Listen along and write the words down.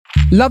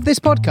Love this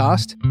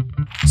podcast?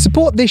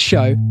 Support this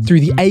show through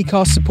the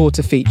Acast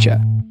supporter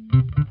feature.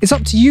 It's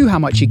up to you how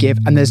much you give,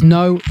 and there's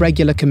no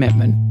regular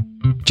commitment.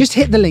 Just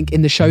hit the link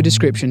in the show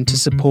description to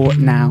support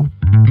now.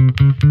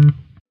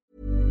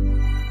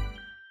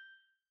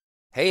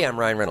 Hey, I'm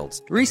Ryan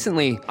Reynolds.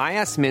 Recently, I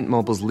asked Mint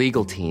Mobile's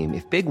legal team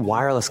if big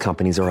wireless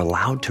companies are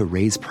allowed to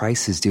raise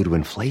prices due to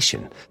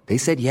inflation. They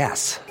said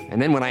yes.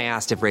 And then when I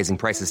asked if raising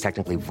prices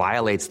technically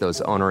violates those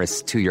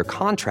onerous two-year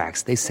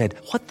contracts, they said,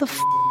 "What the f***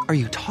 are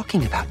you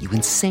talking about, you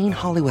insane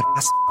Hollywood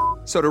ass?"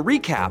 So to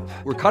recap,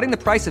 we're cutting the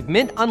price of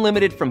Mint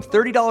Unlimited from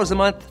 $30 a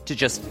month to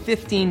just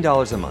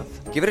 $15 a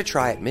month. Give it a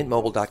try at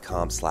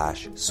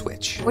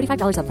mintmobile.com/switch.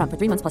 $45 up front for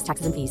 3 months plus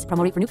taxes and fees.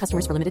 Promo rate for new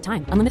customers for limited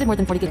time. Unlimited more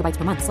than 40 gigabytes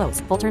per month. Slows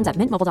full terms at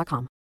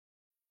mintmobile.com.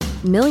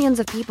 Millions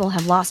of people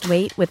have lost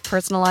weight with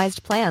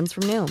personalized plans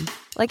from Noom.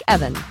 Like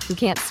Evan, who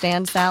can't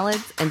stand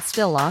salads and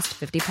still lost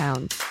 50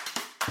 pounds.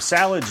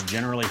 Salads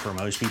generally for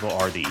most people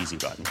are the easy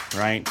button,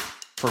 right?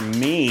 For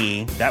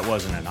me, that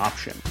wasn't an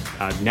option.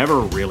 I never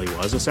really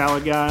was a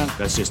salad guy.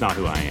 That's just not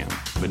who I am.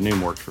 But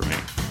Noom worked for me.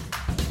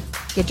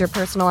 Get your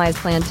personalized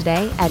plan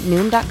today at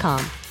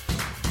Noom.com.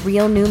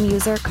 Real Noom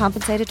user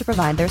compensated to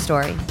provide their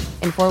story.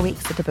 In 4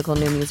 weeks, the typical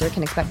Noom user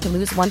can expect to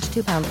lose 1 to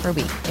 2 pounds per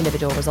week.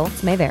 Individual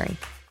results may vary.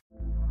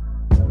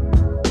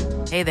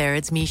 Hey there,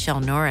 it's Michelle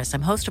Norris.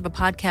 I'm host of a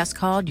podcast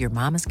called Your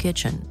Mama's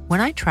Kitchen.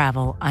 When I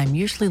travel, I'm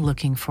usually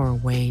looking for a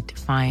way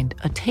to find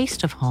a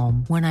taste of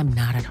home when I'm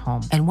not at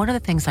home. And one of the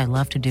things I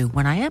love to do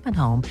when I am at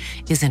home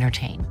is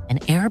entertain.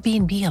 And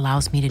Airbnb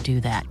allows me to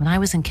do that. When I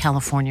was in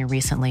California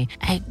recently,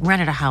 I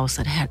rented a house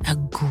that had a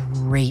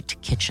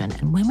great kitchen.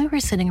 And when we were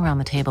sitting around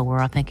the table,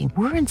 we're all thinking,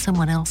 we're in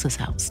someone else's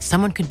house.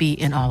 Someone could be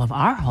in all of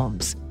our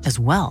homes as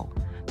well.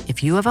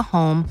 If you have a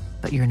home,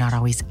 but you're not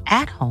always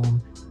at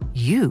home,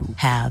 you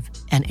have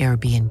an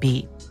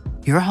Airbnb.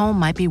 Your home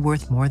might be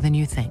worth more than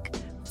you think.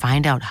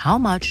 Find out how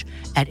much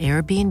at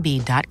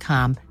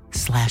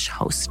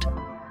airbnb.com/host.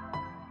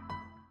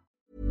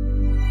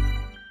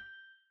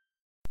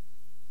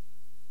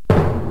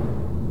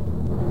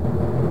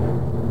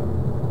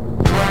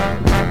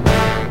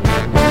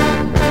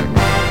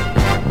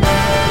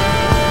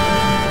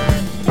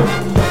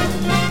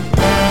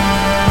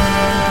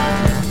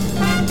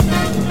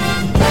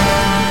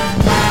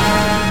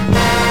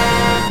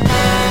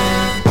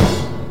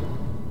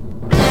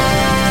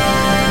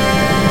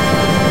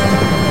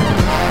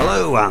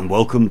 And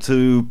welcome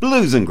to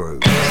Blues and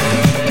Grooves.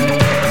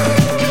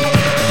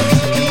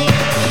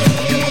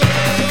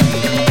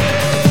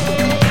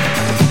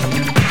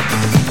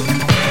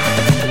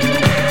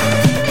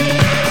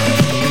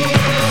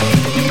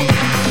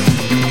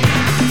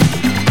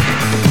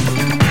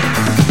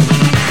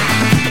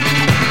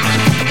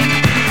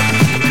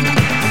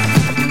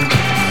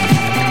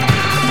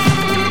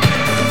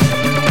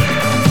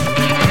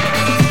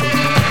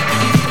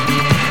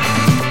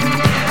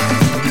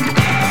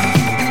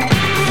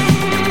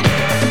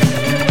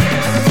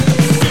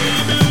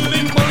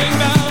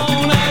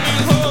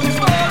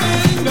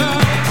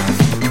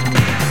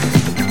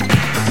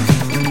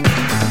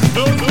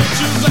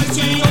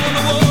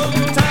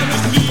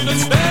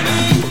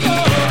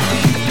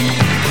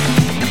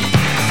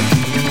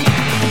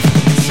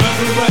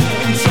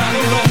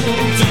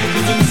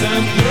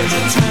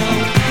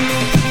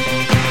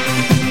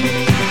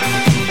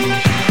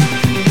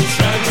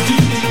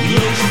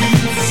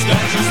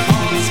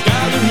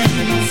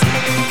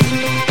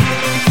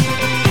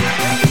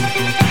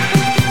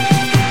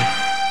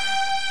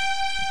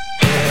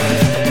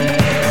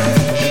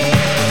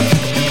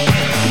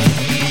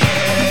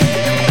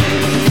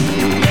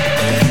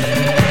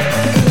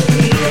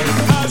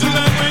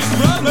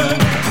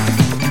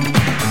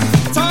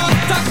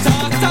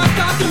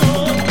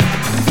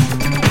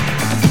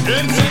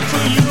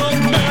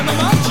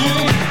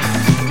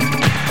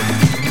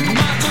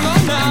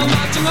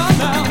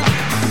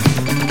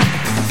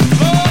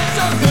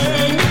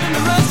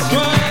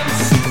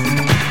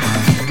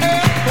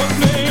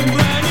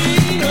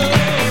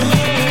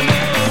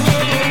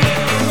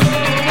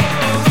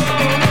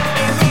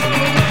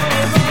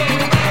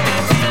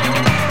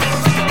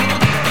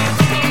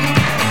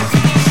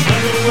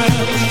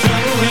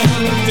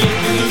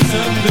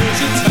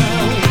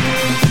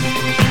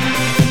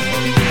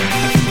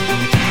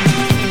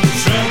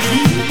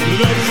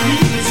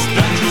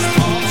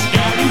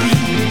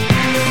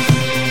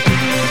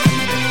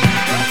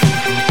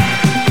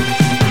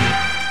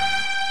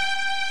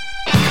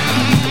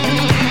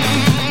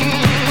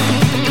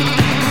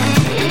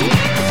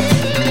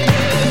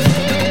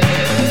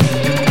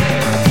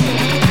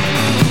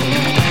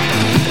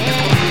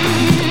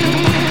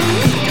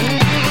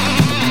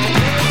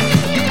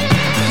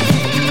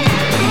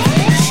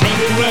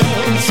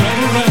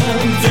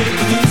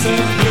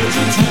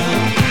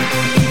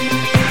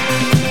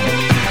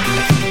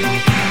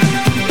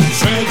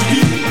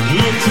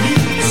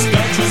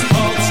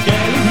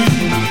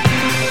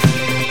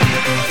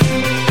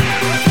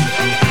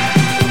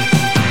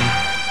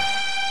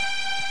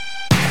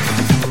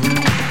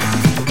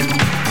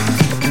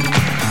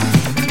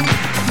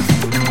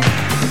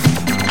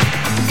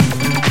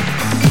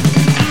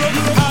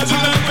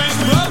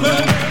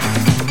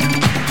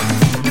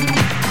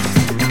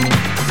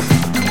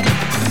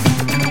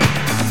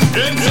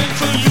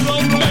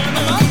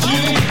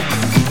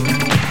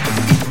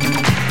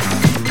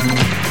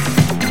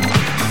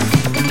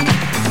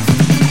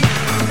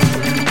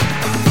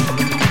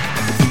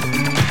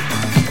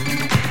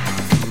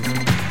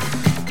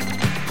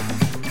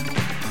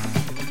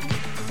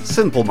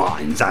 Simple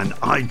Minds and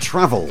I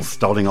Travel,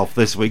 starting off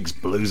this week's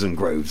Blues and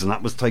Grooves, and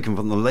that was taken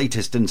from the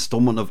latest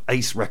instalment of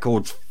Ace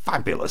Records'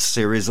 fabulous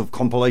series of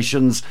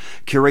compilations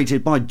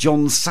curated by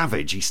John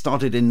Savage. He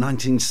started in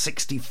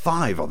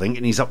 1965, I think,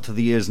 and he's up to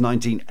the years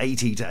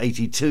 1980 to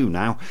 82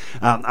 now,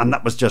 and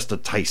that was just a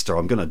taster.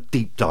 I'm going to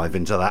deep dive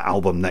into that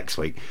album next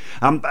week.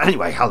 But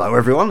anyway, hello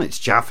everyone, it's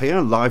Jaff here,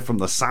 live from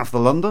the south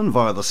of London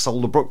via the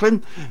soul of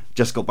Brooklyn.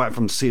 Just got back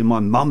from seeing my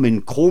mum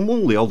in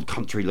Cornwall, the old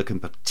country looking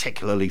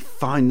particularly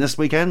fine this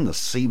weekend. The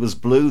sea was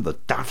blue, the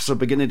daffs are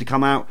beginning to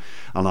come out,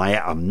 and I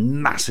ate a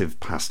massive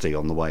pasty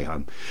on the way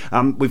home.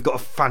 We've got a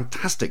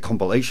fantastic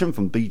compilation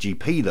from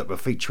BGP that we're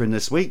featuring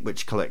this week,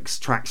 which collects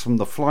tracks from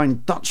the Flying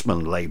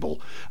Dutchman label,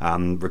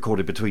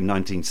 recorded between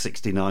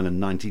 1969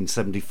 and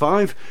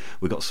 1975.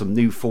 We've got some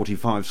new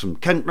 45s from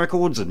Kent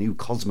Records, a new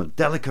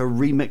Cosmodelica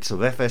remix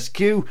of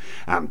FSQ,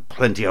 and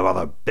plenty of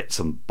other bits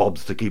and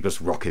bobs to keep us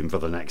rocking for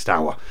the next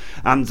hour.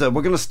 And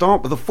we're going to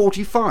start with a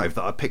 45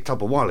 that I picked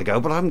up a while ago,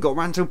 but I haven't got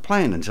around to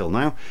playing until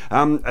now.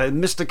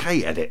 Mr.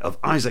 K edit of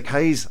Isaac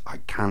Hayes, I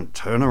Can't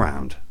Turn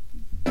Around.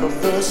 The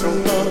first of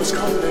love is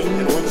calling,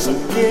 and once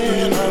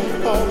again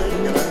I'm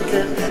falling, and I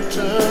can't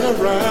turn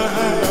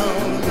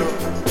around.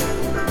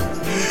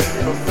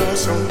 The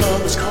first of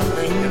love is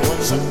calling, and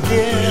once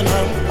again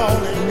I'm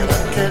falling, and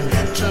I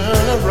can't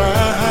turn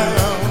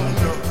around.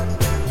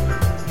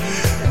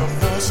 The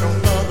first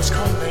of love is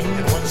calling,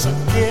 and once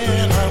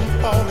again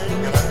I'm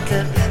falling, and I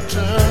can't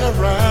turn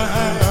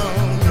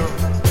around.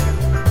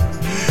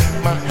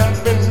 My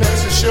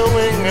happiness is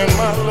showing, and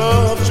my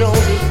love jolt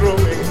is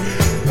growing.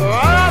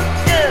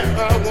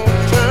 I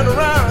won't turn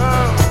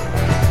around.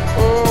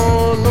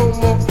 Oh, no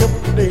more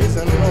empty days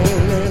and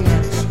lonely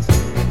nights.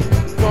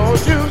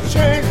 'Cause you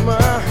changed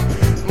my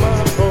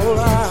whole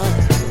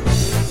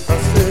life. I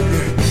said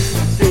you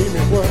gave me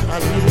what I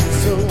needed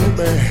so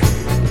bad.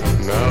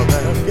 Now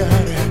that I've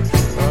got it,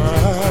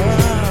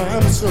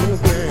 I'm so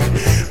glad.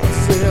 I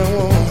say I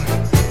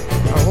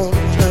won't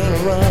turn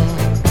around.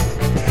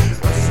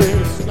 I say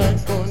it's like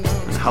going down.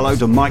 Hello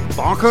to Mike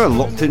Barker,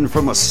 locked in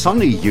from a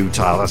sunny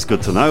Utah. That's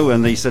good to know.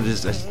 And he said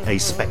it's a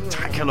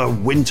spectacular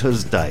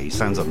winter's day.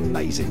 Sounds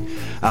amazing.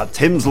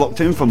 Tim's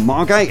locked in from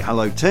Margate.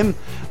 Hello, Tim.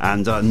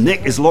 And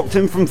Nick is locked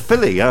in from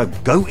Philly.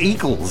 Go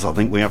Eagles, I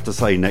think we have to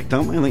say, Nick,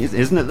 don't we? I think,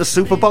 isn't it the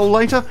Super Bowl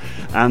later?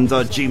 And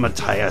G.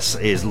 Mateus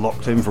is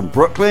locked in from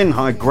Brooklyn.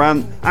 Hi,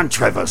 Grant. And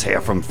Trevor's here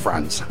from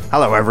France.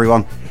 Hello,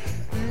 everyone.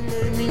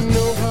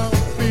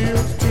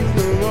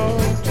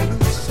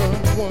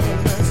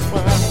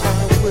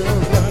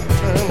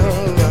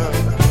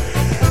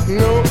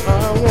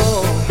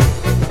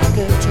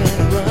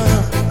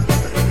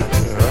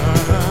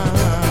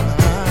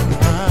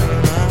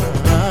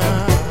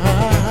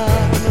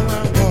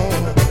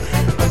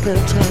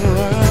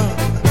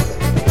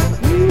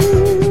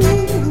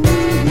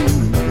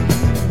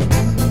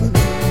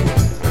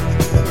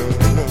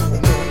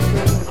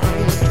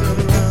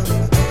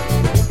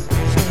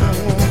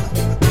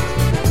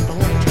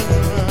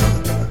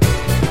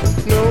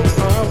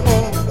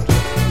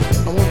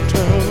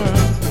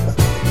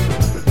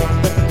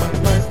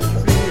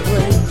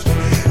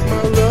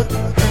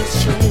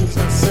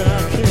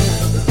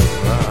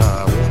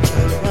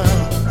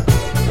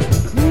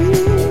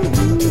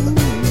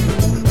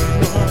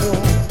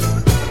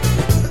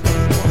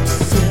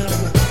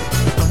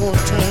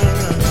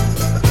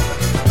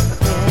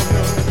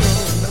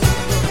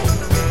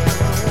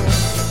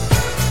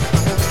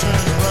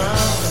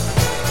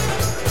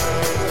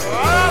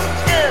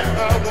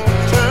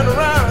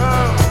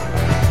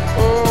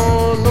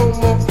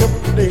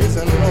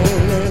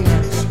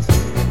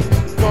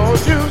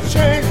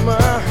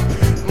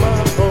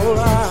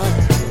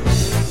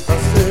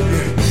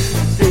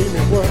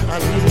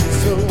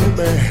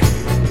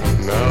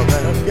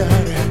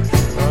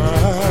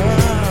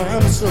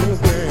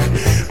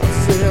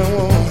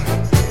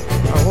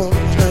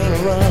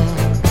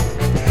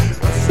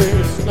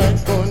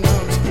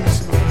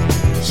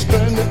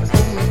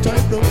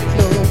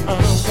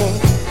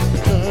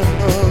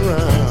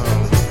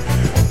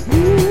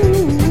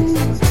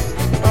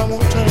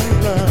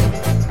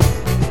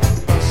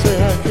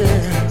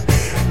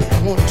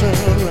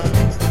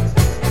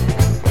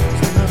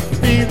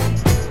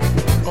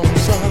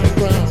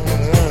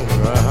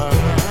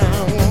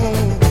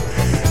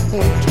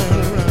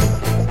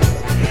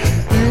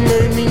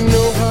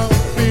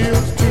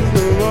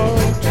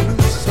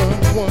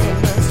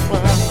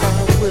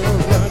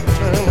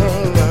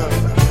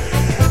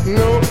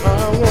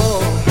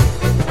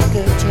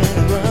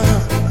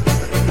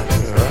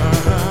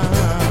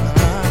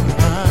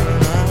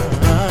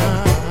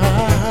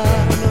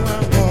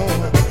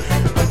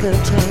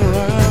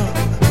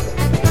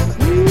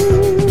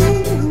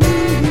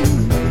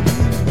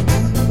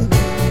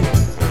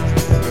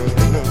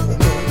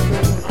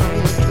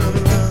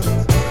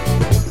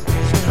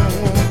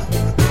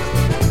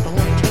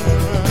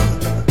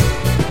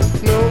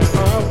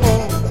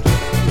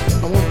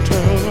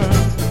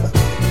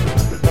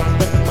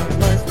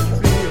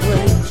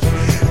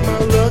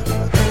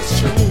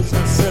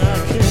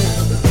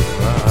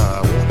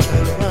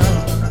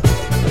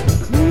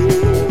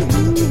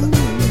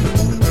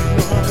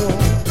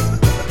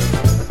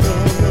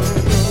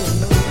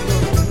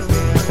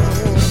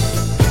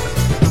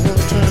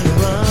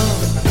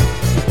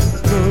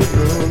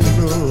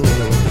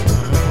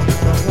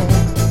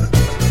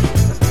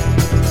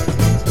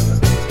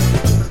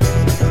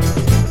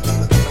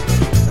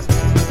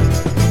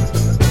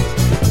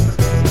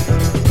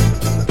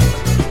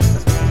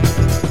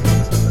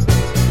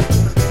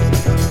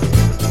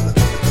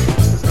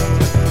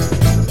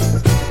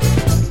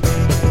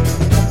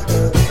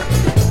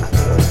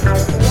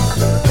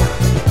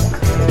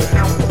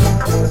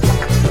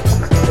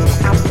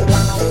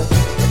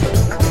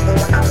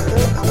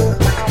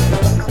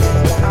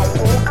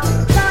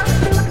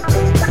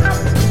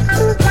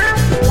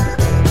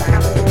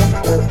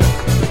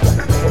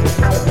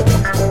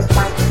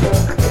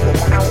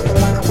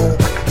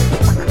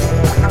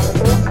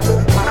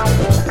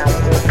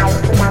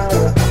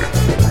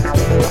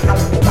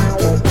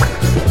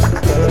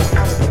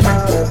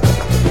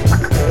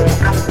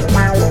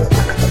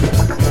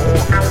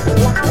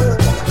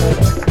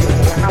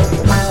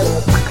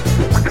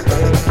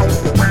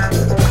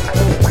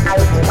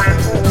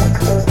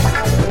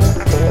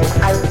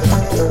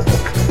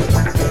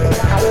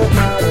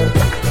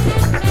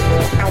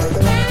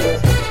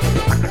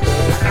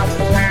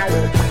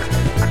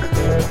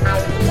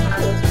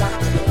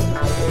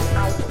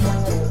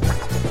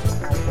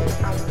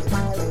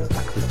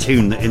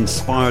 tune that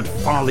inspired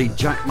Farley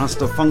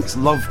Jackmaster Funk's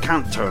Love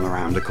Can't Turn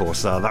Around, of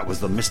course. That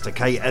was the Mr.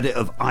 K edit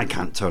of I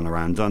Can't Turn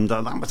Around, and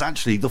that was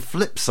actually the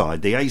flip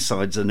side. The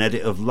A-side's an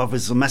edit of Love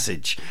Is the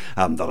Message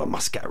that I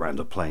must get around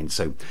to playing.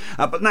 So,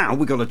 but now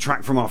we got a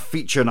track from our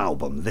featured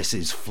album. This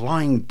is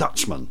Flying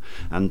Dutchman,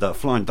 and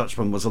Flying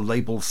Dutchman was a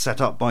label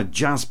set up by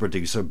jazz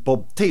producer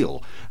Bob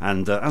Thiel,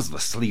 and as the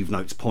sleeve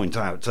notes point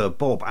out,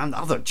 Bob and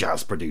other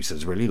jazz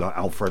producers really, like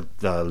Alfred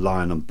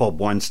Lyon and Bob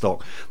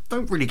Weinstock,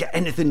 don't really get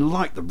anything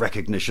like the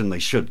recognition they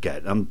should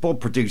get. Bob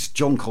produced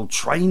John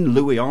Coltrane,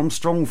 Louis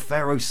Armstrong,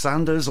 Pharoah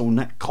Sanders,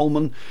 Ornette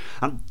Coleman,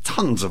 and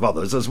tons of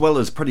others, as well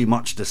as pretty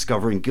much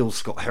discovering Gil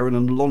Scott-Heron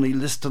and Lonnie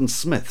Liston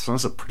Smith. So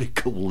that's a pretty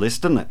cool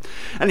list, isn't it?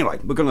 Anyway,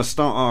 we're going to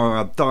start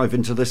our dive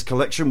into this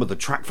collection with a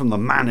track from the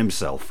man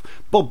himself,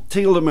 Bob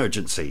Thiel,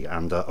 Emergency,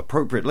 and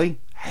appropriately,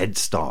 Head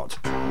Start.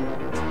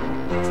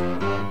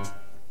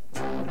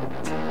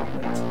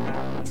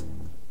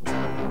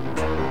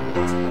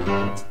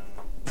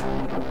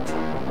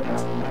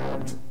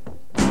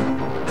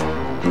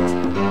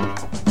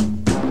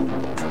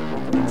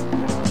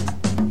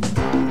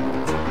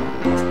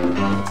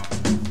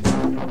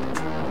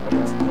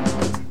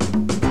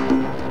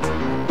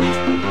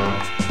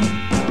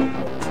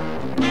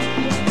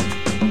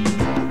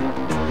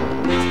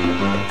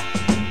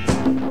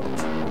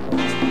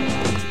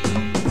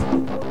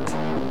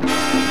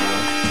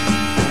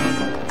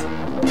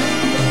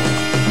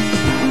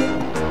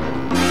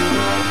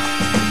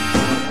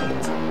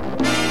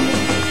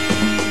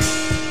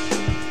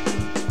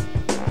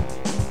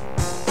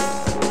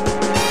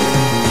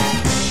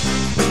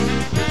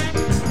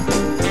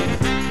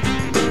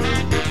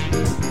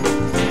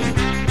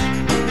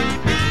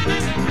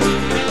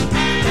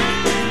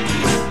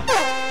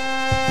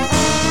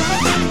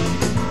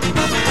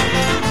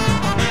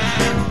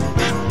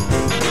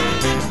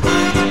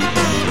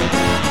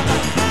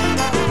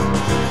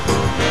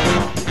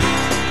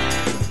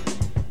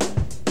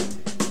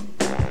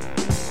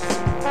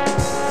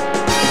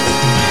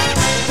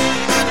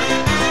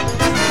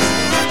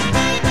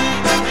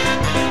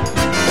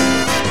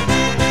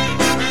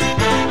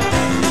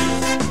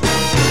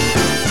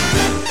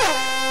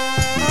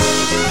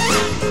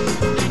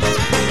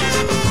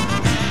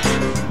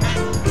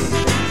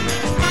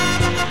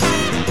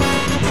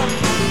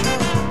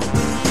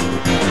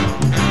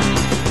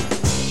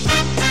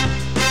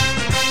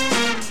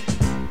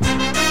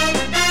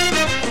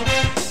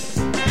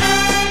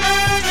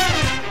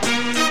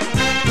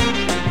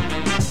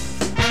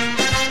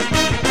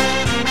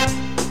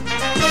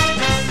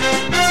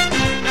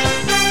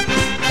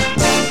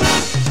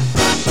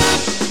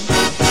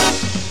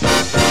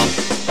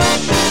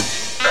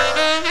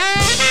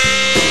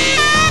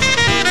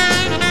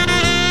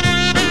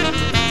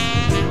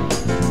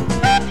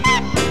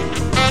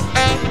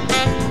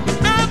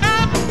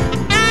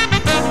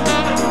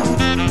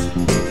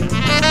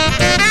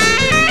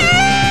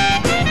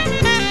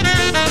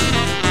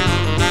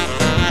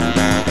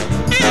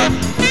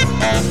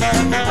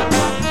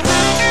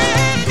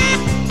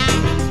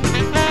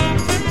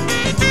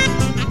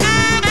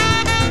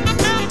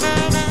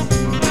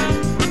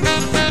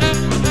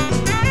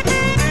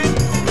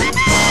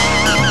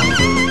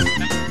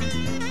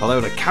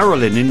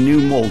 Carolyn in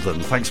New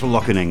Malden. Thanks for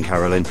locking in,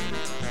 Carolyn.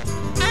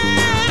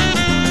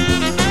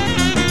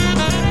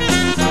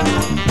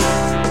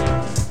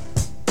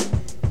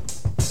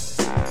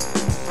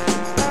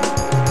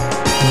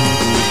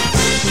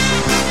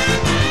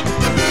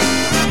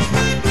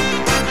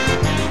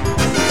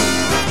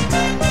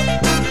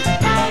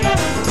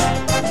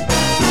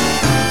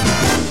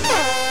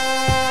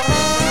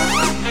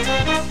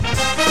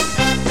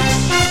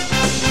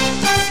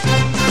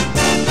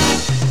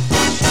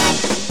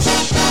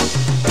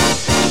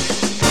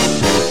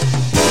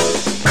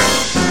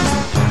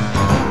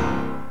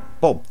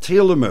 Bob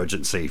Thiel,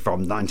 Emergency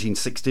from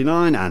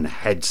 1969, and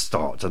Head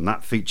Start, and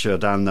that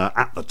featured an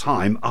at the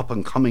time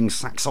up-and-coming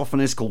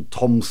saxophonist called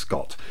Tom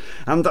Scott.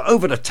 And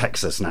over to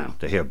Texas now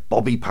to hear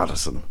Bobby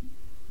Patterson.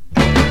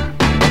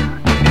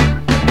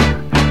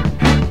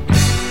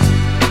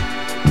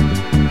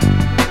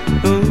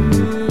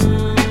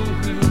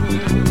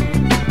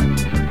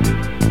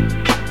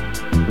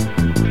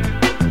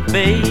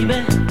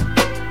 Baby,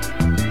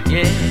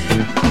 yeah,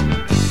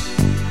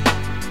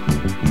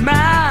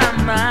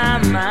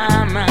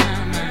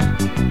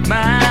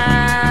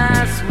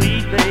 my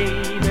sweet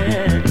baby,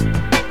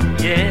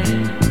 yeah.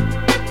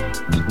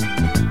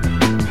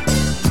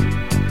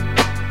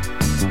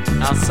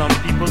 Now some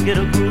people get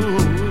a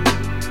groove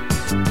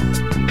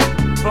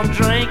from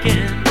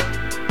drinking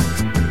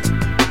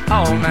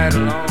all night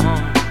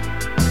long.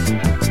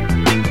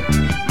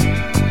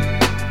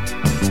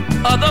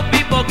 Other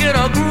people get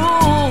a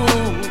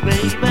groove,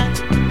 baby,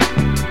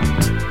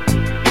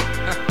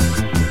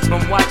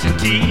 from watching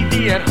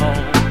TV at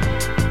home.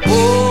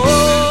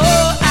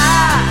 Oh, I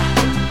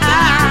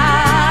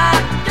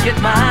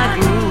get my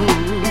groove.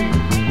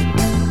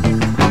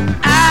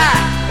 I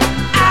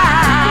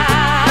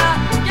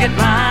get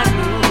my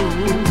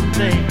groove,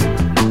 baby.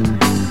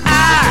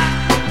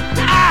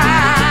 I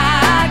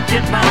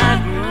get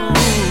my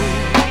groove.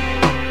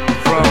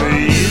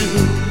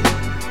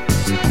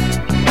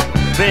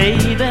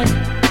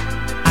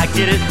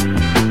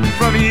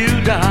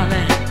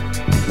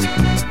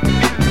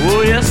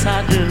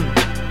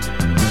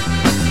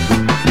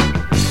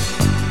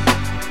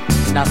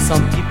 Now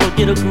some people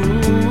get a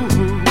groove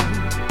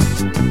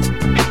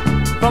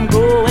from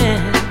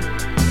going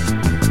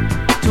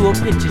to a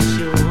picture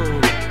show.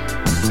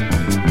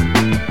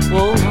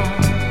 Oh,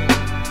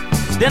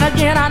 then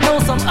again I know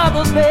some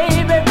others,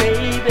 baby,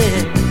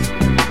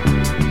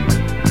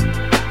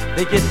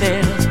 they get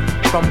there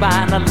from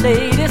buying the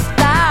latest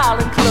style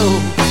and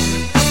clothes.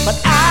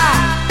 But I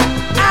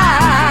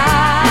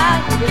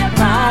get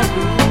my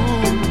groove.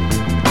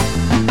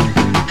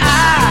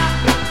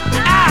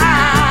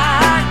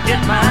 I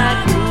get my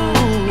groove.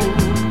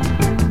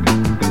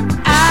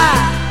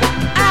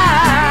 I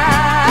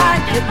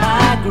get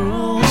my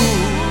groove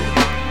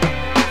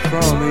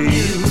from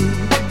you,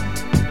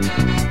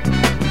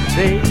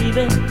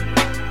 baby.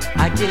 I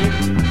get it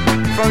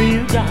from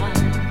you,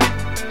 darling.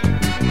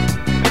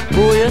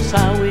 Oh yes, I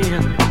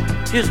will.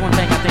 Here's one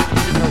thing I think you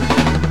should know.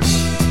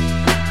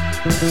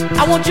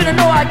 I want you to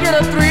know I get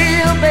a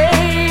thrill,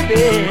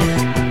 baby.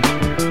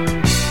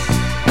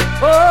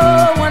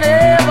 Oh,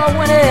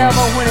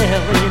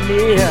 whenever you're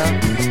near.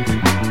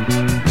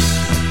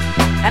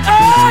 And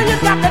all you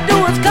got to do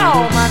is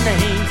call my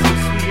name, so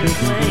sweet and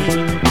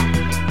plain.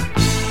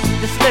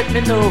 Just let me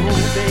know,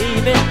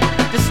 baby.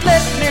 Just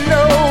let me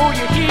know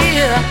you're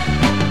here.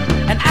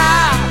 And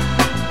I'll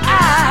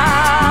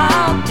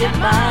get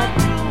my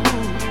groove.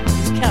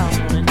 Count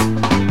on it.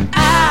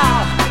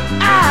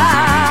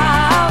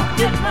 I'll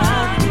get my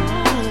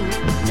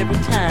groove every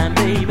time,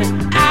 baby.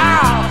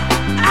 I'll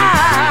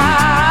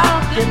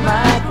get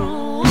my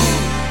groove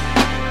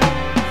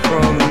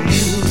from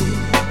you,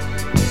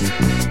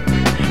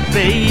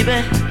 baby.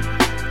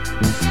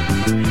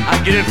 I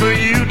get it for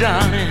you,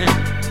 darling.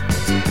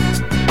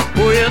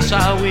 Oh yes,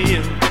 I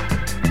will.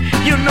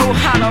 You know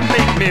how to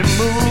make me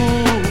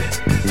move,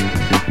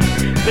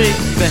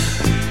 baby.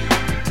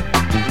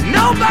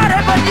 Nobody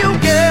but you,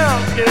 girl,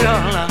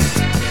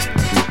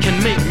 can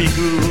make me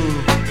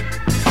groove.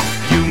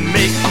 You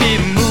make me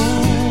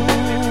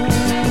move,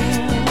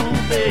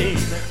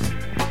 baby.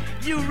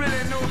 You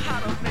really know how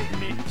to make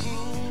me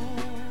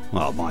groove.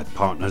 Well, my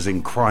partners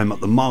in crime at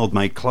the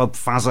Mildmay Club,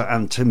 Fazza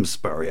and Tim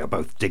Spurrier, are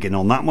both digging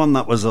on that one.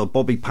 That was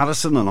Bobby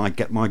Patterson and I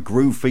Get My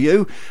Groove for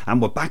You.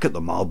 And we're back at the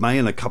Mildmay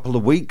in a couple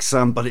of weeks,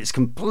 but it's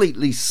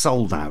completely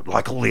sold out,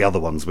 like all the other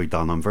ones we've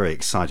done. I'm very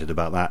excited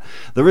about that.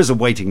 There is a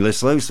waiting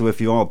list, though, so if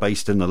you are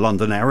based in the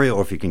London area,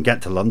 or if you can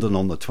get to London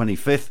on the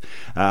 25th,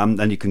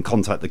 then you can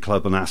contact the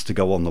club and ask to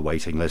go on the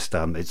waiting list.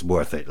 It's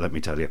worth it, let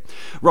me tell you.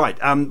 Right,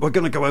 we're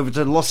going to go over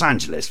to Los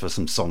Angeles for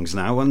some songs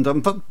now, and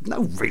for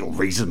no real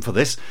reason for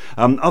this,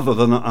 other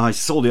than I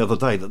saw the other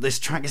day that this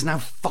track is now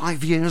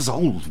 5 years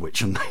old,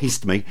 which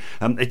amazed me.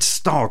 It's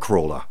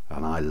Starcrawler,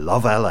 and I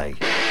love LA.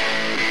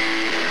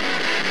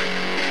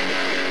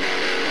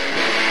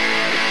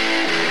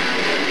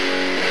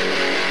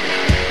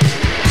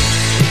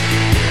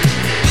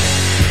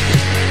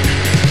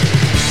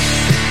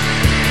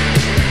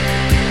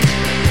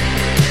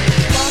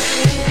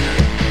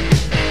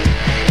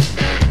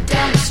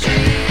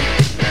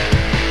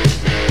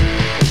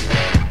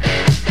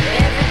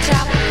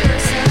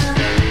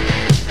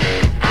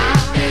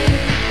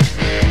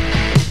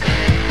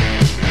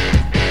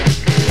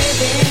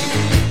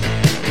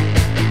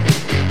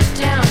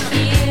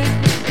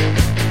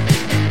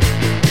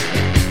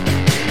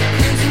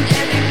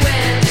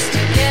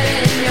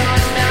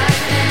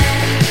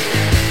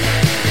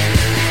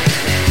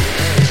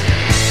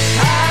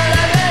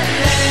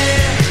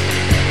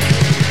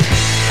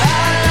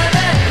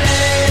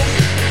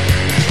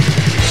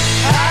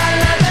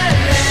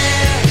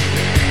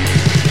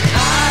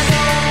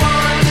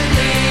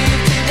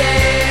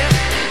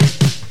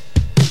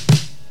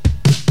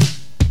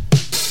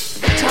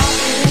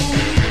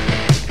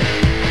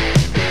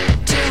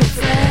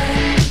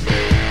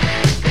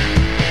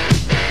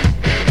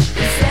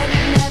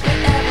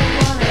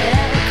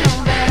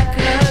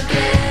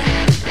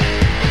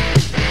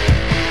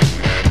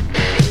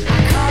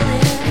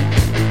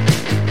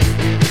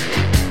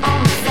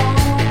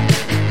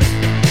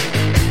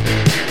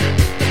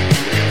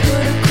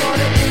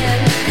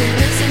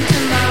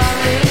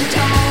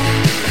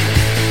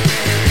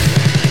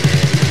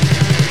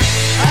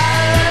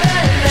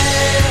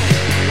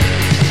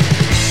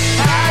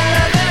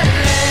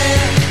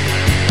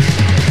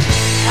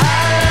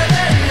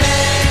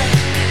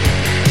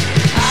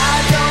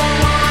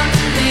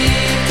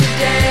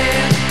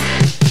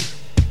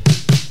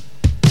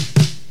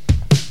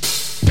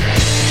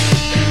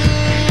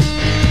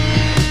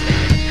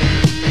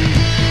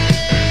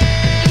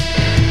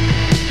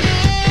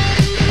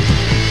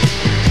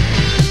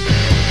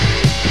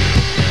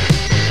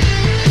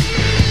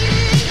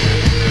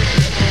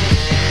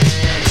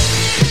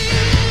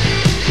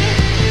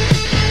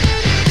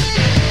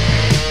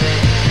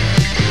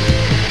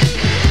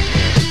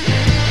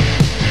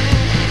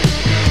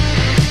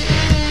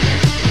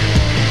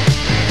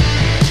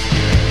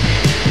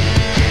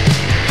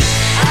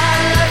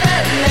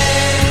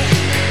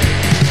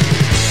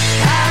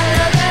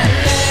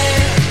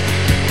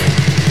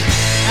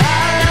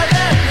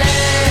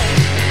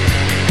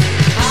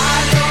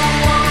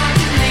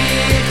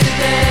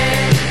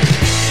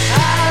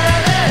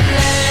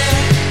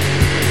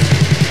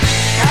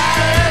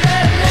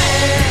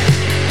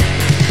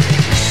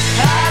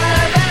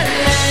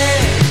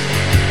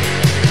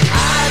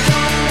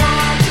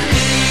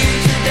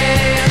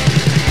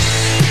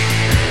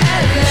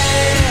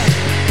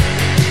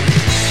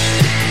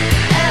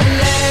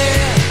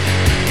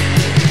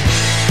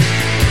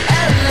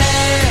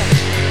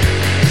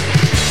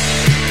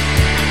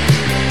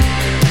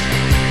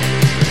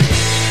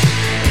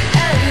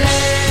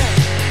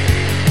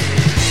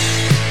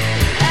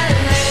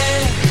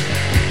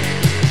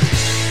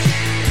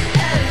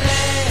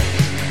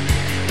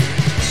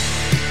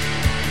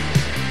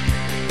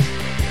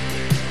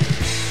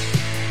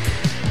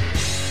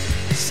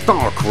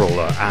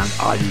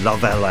 I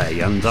Love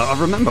LA, and I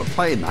remember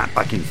playing that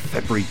back in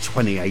February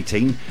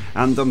 2018,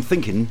 and I'm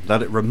thinking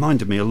that it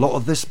reminded me a lot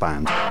of this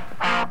band.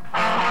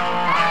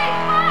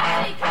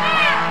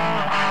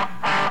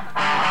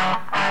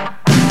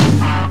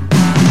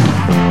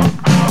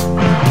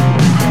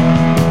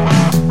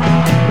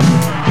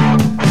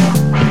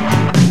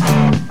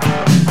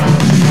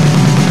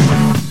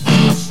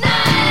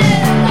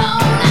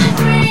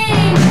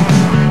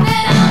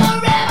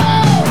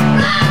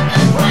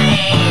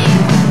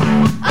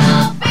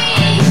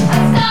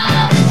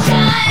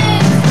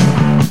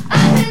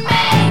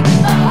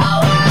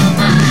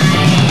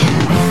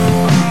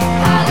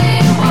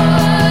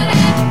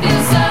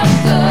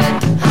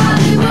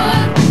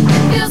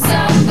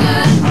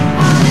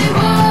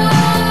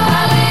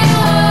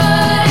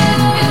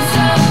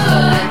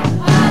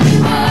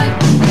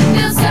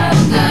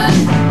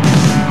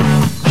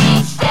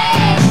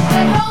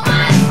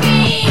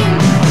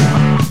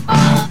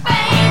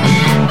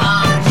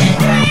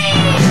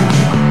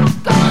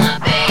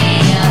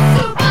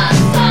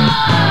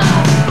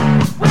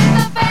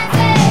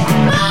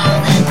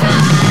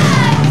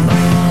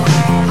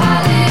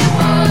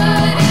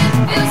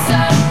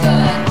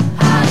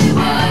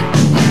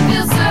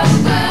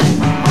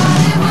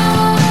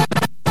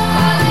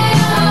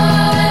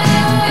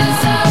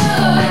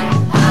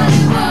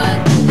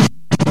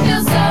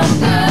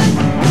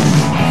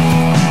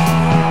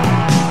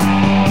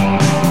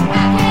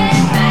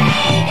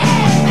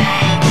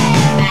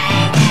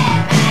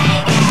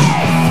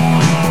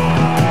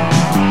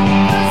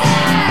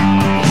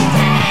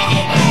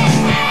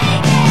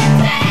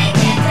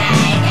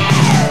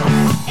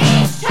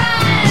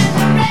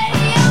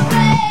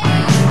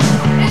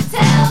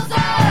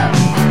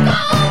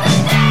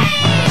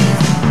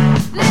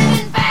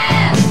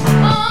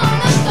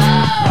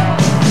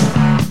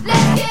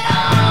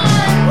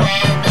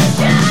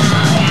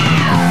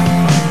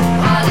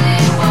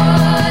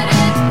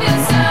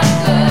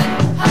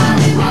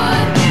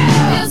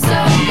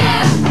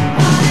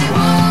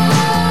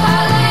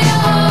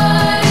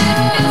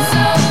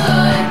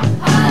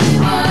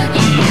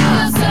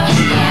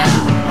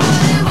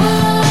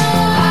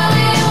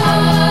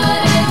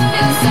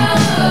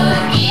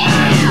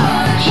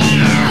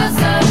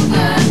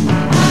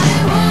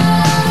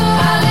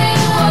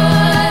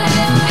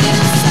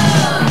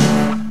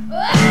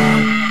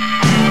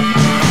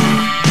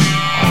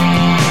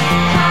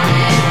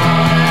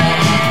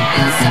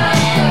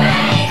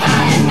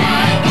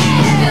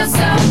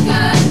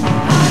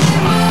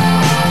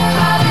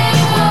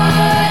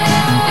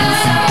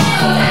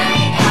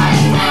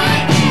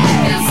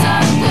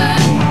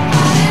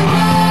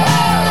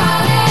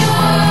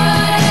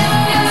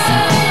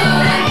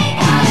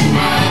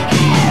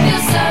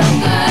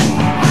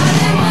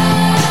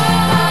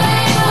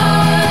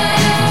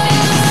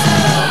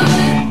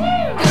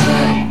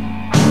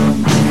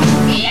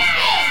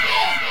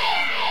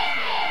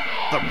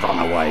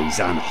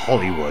 And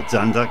Hollywoods,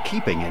 and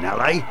keeping in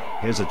LA,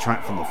 here's a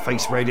track from the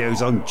Face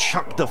Radio's own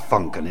Chuck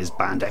DeFunk and his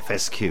band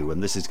FSQ,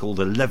 and this is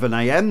called 11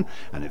 AM,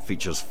 and it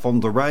features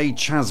Fonda Ray,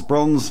 Chaz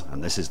Bronze,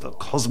 and this is the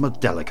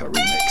Cosmodelica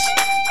remix.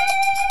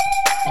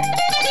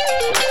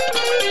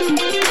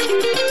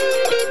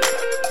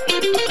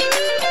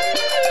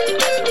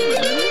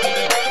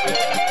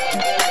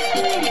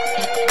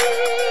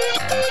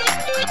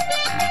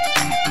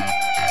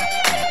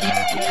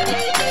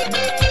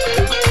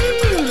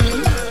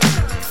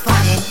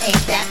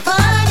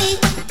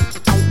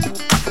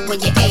 When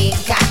you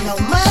ain't got no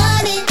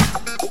money,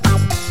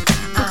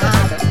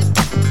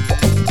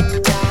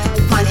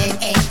 money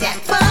ain't that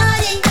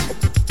funny.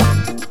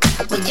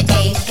 When you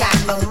ain't got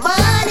no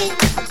money,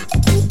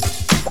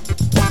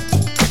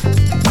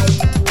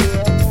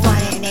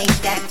 funny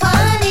ain't that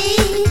funny.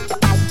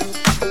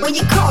 When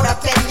you caught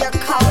up in your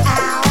call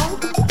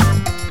out,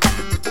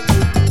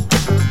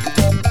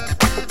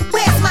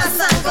 where's my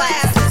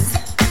sunglasses?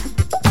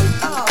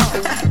 Oh,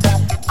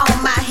 on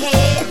my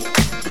head,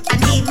 I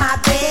need my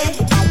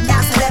bed.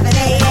 11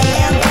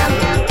 a.m.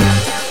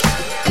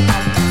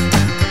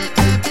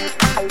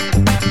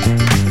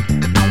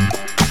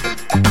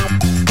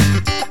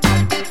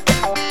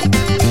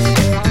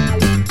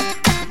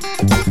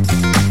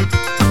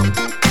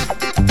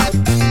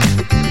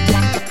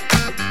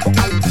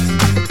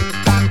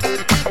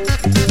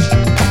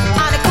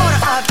 On the corner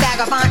of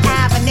Vagabond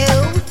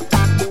Avenue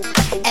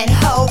and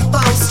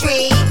Hobo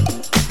Street,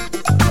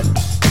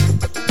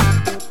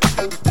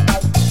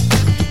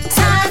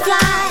 time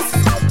flies.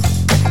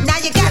 Now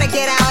you gotta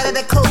get out of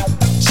the coop,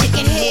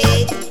 chicken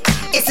head.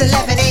 It's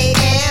 11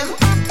 a.m.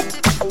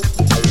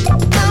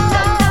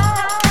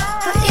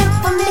 The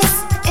infamous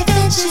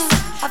adventure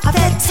of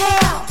that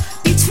tail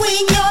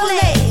between your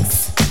legs.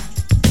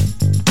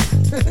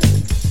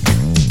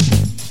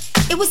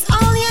 It was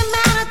only a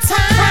matter of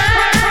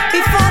time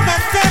before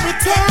that fairy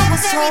tale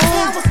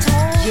was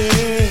told.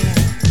 Yeah,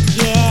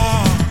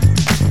 yeah.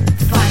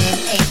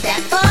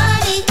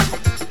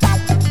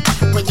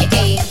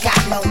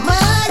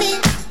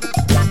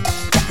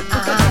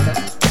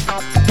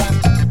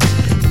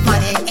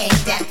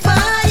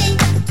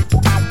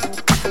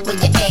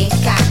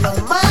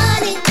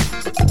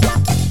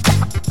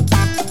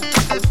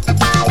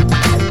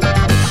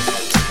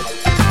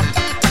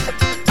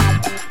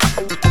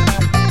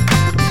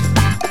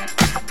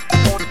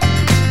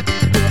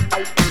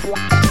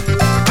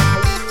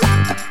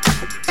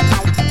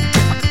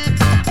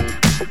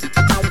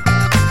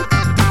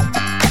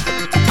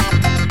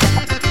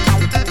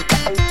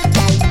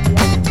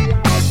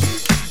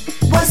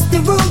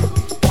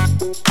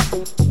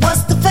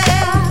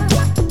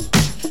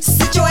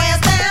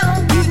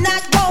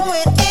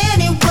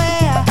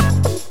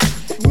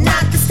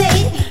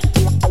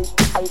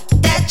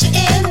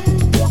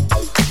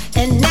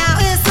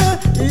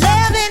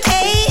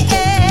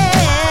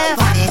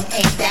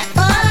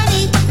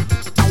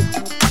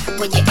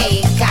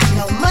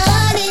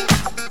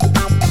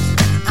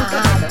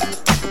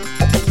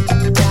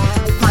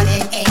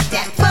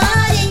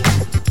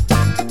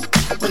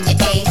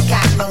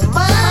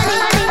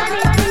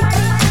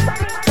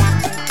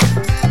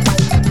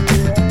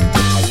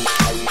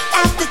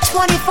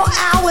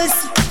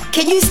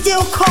 Can you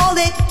still call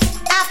it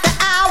after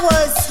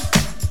hours?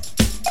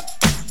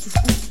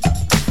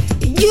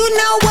 You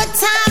know what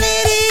time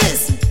it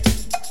is?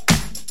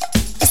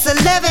 It's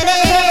 11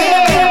 a.m.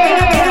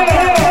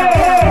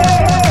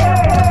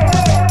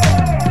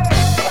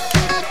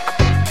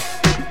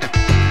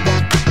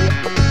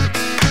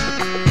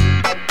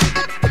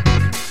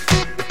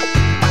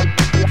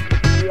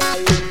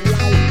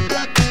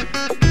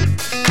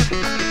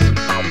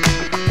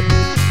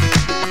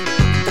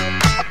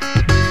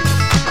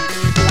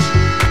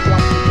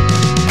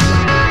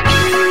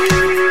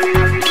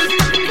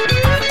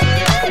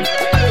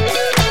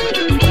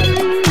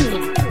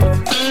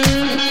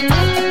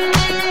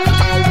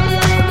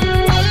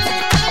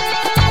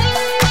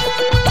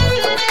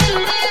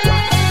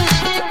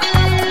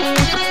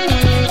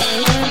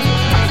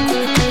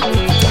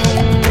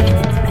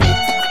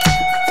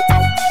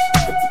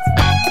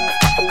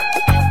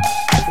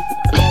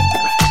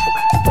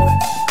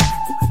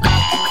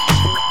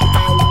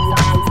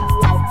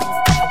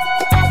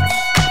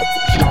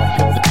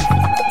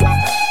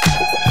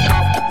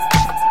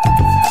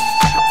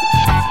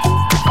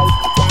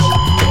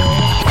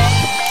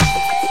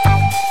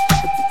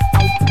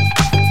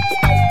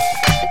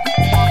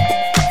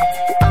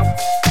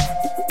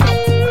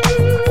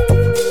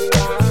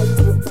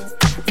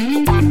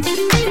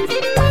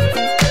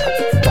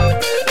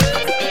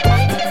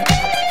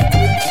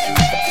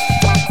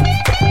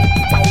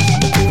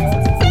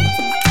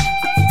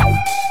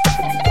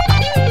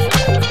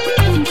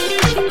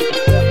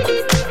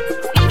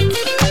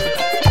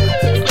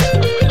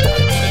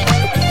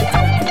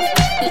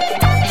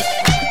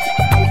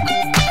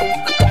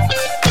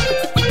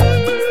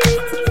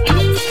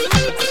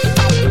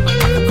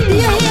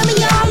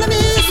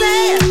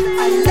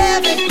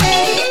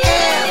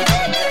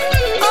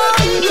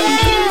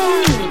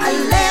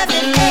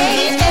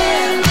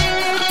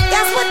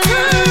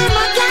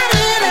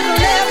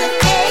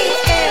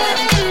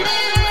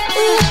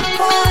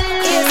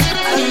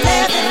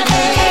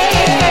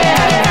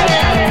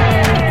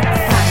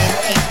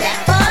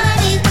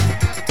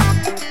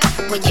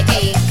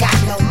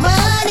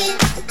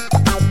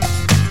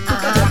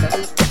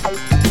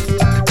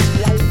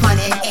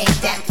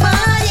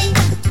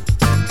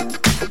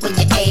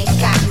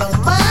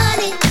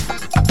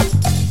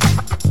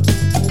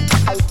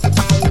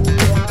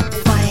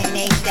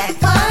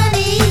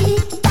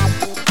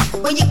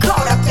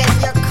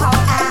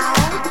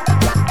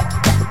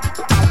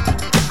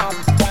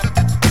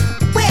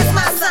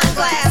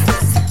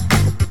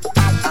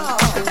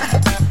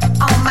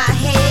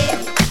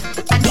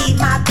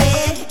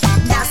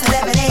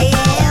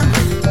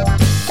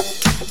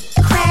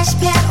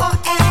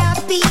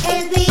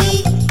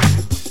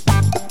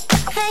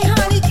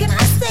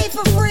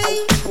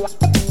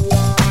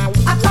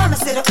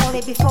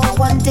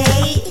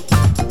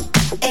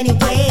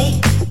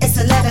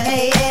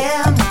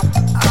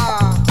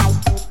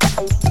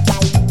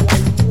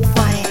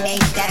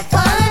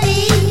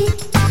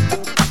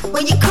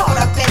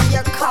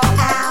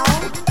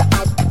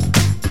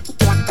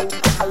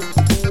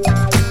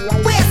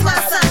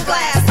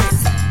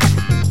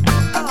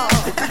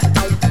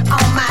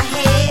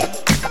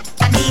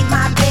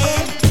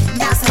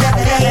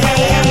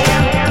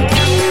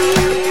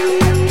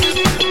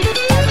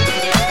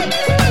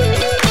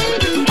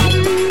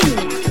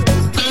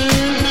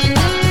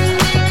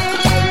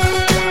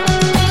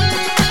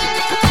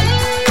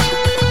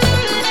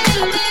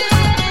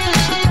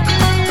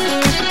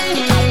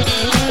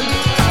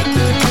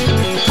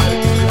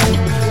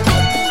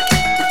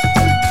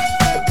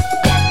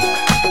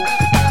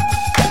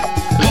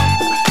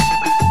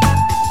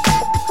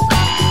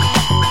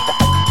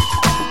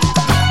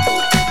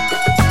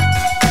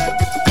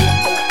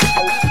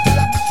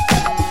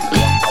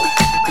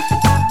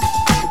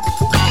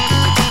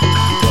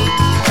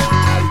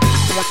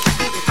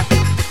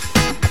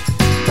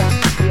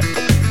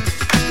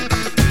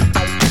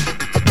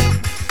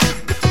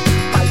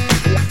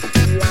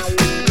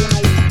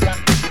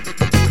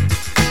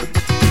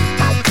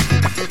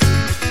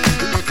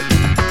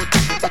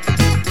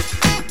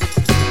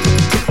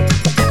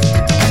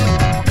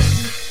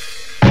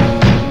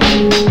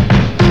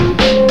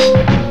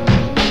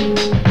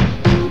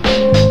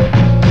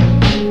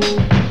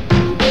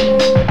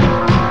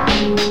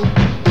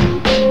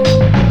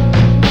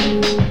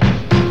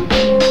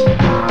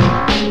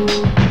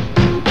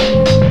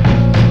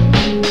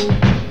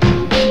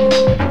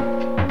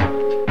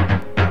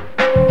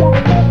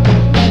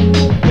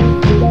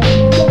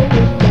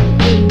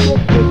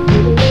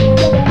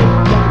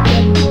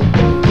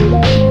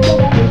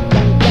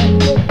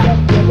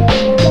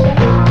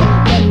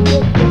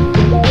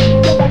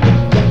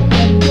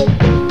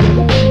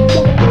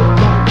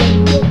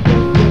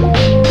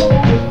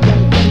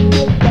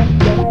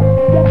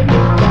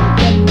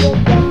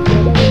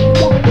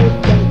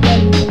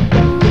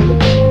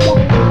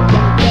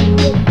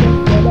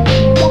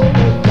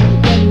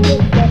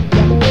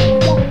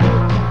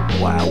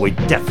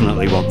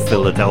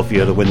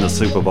 Philadelphia to win the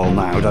Super Bowl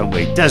now, don't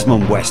we?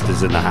 Desmond West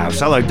is in the house.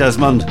 Hello,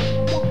 Desmond.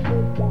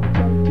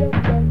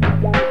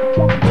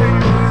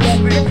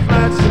 Sweet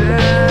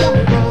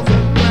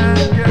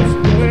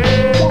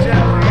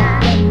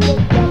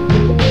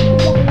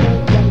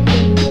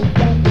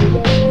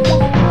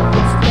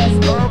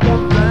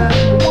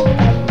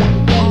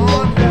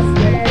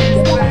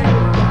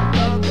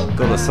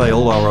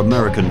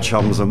American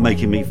chums are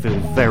making me feel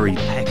very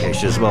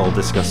peckish as well,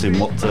 discussing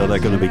what they're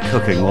going to be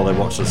cooking while they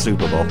watch the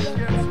Super Bowl.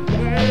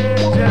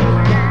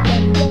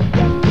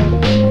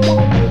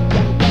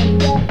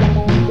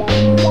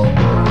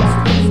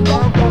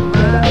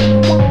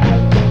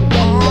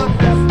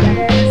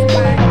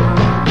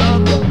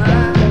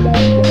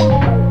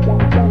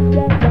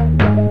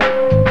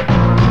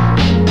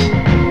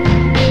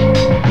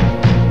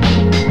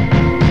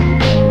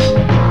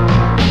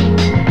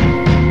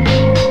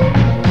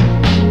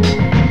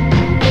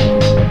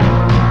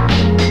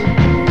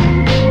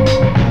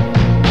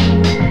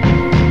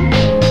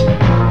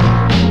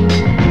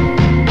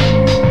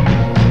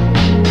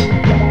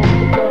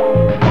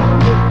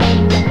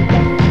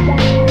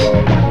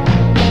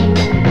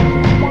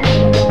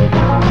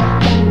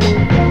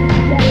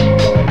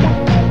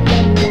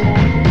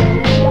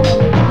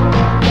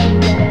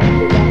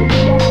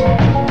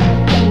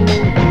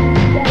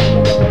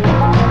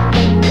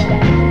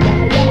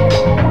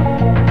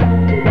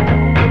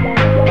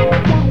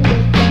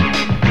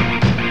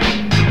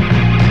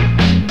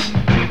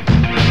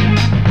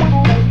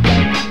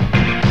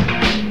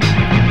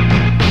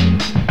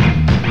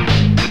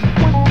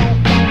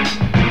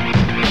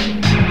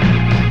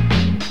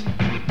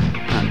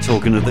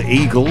 Talking of the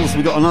Eagles,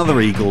 we got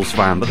another Eagles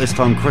fan, but this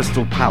time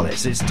Crystal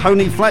Palace. It's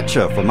Tony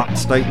Fletcher from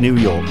upstate New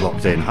York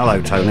locked in.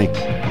 Hello, Tony.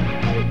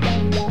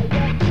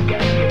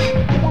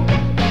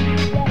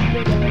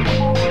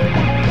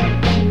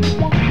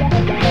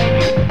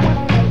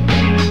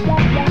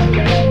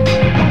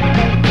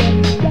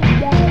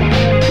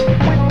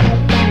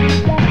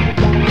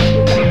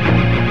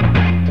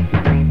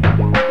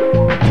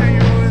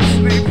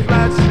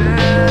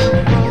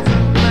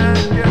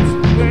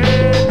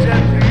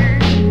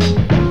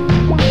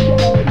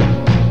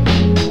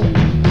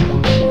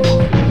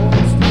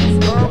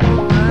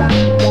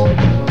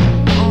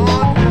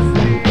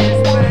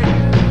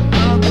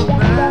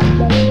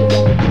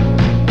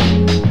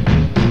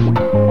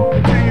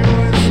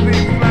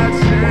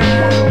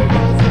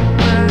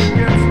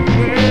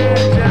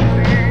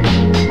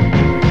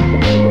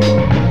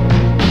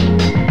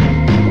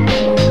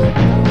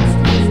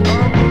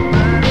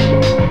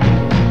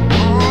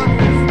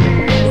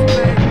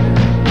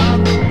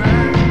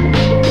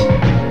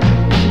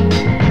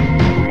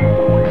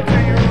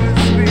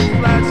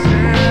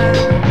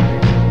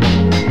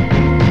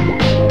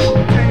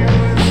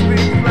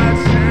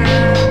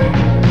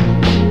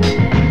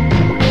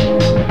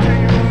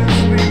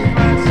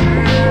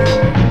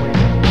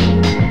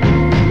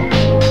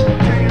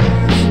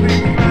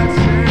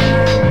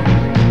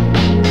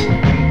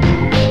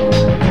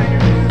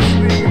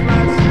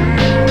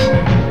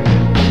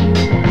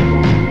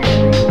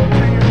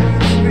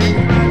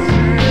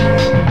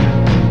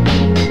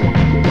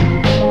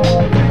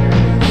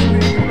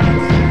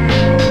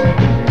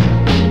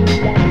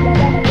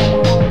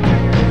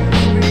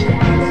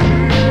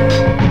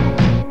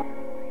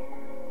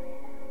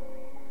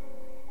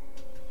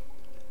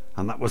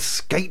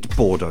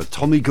 Skateboarder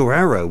Tommy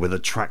Guerrero with a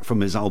track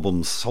from his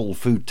album Soul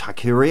Food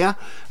Taqueria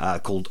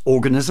called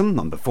Organism,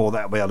 and before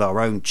that we had our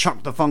own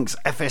Chuck the Funk's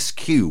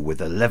FSQ with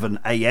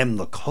 11am,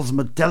 the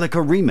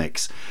Cosmodelica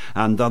remix,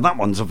 and that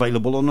one's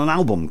available on an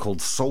album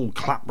called Soul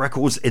Clap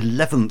Records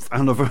 11th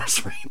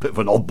Anniversary. Bit of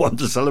an odd one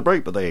to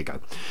celebrate, but there you go.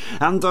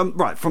 And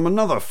right, from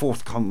another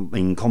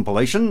forthcoming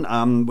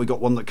compilation, we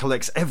got one that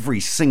collects every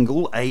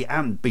single A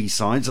and B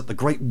sides that the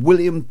great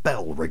William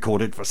Bell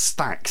recorded for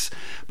Stax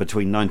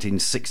between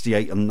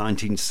 1968 and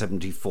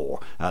 1974,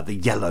 the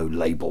Yellow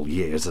Label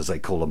years as they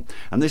call them,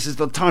 and this is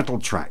the title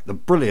track, the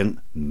brilliant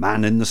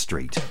Man in the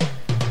Street.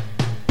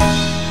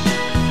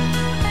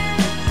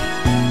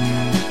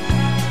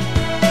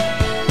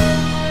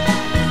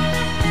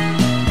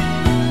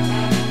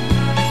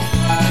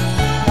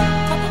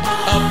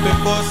 Up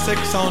before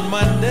 6 on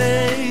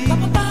Monday,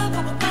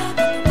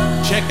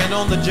 checking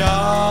on the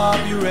job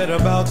you read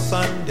about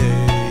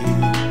Sunday.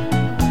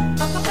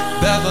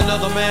 There's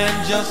another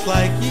man just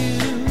like you,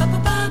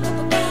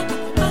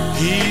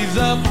 he's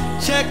up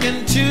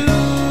checking too.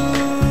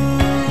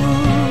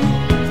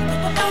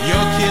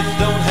 Your kids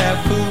don't have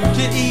food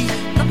to eat,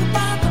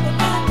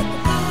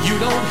 you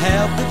don't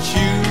have the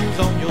shoes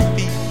on your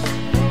feet,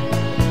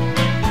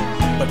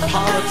 but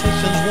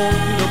politicians want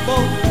you to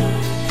vote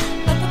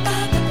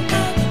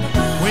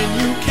when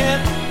you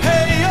can't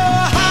pay your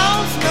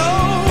house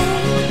note.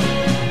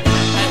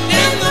 And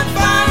in the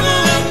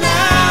final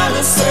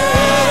analysis,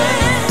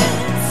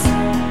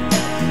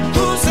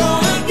 who's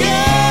gonna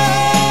gain?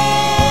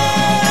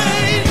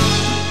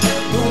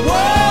 The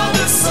world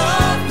is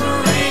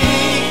suffering,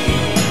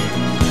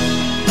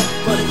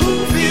 but who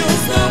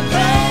feels the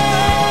pain?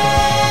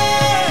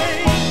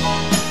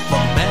 The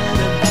man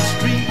in the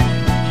street,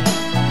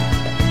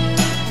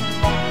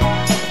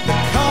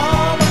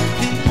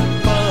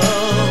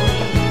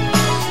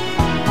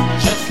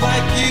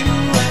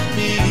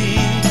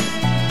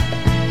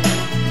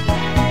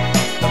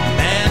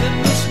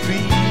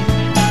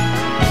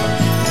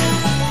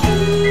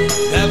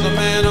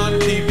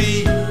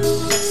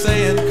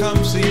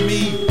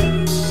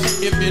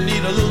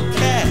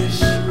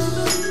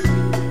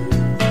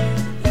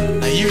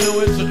 You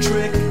know it's a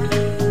trick.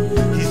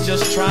 He's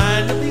just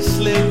trying to be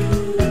slick,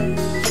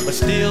 but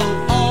still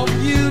all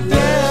you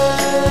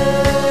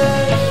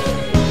dare.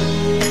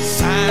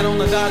 Sign on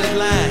the dotted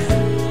line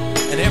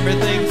and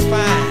everything's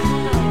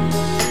fine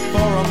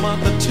for a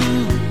month or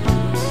two.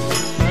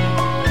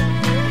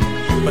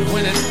 But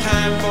when it's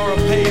time for a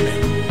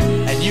payment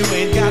and you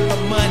ain't got the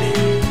money,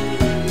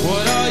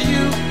 what are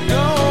you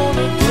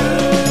gonna do?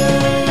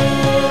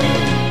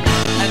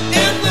 And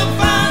in the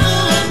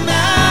final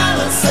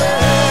analysis,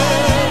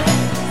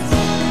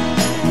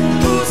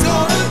 who's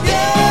gonna get?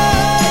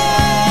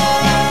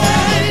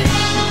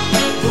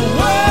 The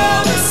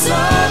world is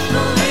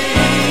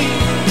suffering,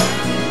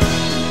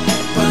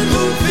 but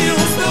who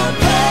feels the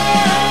pain?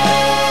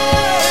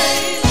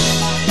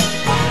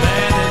 The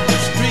man in the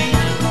street,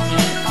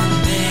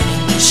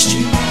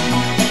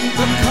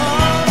 the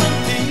common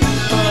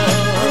people,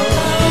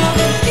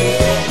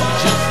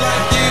 just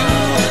like you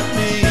and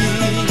me.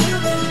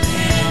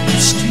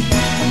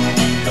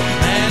 The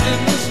man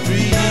in the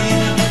street,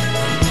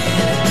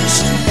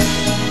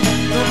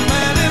 the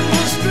man in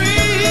the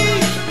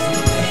street,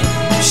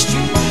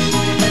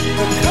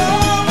 the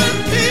common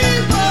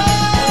people,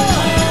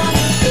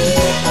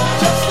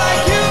 just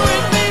like you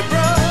and me,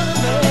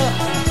 brother.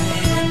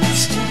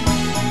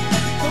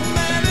 The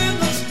man in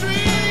the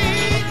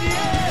street,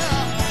 yeah.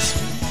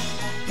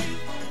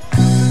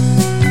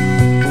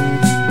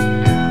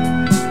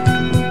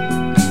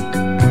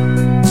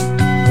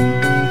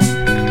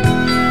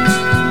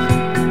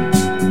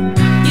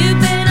 You've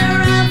been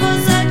around for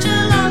such a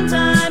long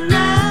time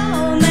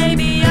now.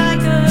 Maybe I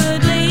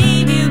could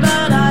leave you,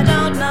 but I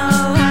don't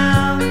know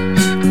how.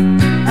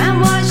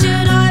 And why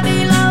should I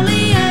be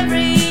lonely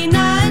every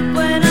night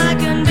when I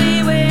can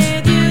be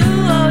with you?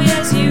 Oh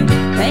yes, you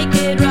make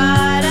it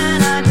right,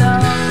 and I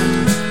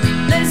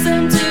don't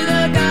listen to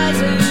the guys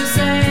who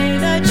say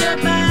that you're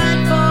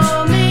bad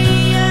for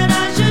me, and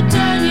I should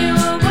turn you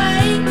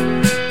away,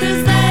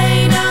 'cause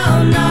they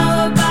don't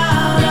know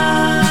about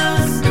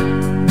us.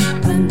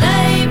 And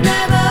they've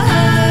never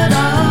heard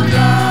of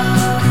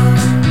love.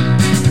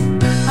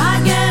 I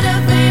get a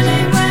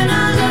feeling when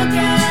I look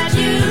at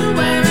you.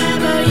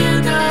 Wherever you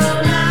go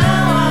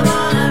now, I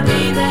wanna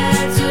be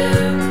there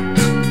too.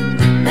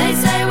 They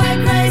say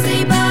we're crazy,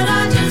 but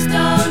I just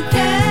don't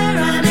care.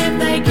 And if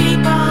they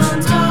keep on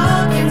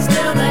talking,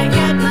 still they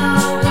get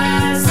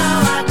nowhere. So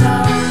I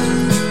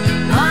don't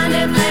mind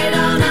if they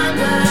don't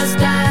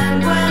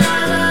understand when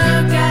I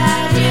look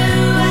at you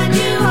and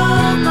you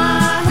hold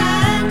my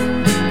hand,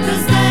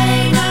 'cause they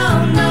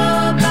don't know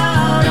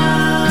about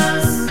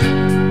us,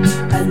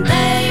 and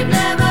they've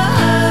never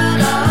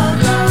heard of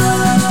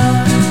love.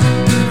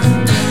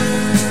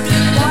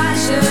 Why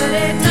should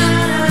it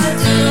matter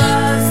to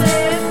us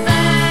if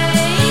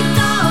they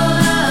don't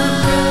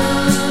approve?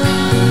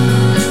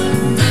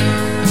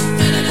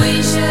 We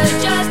should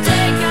just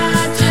take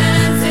our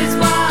chances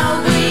while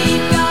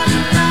we've got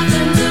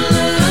nothing to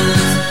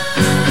lose.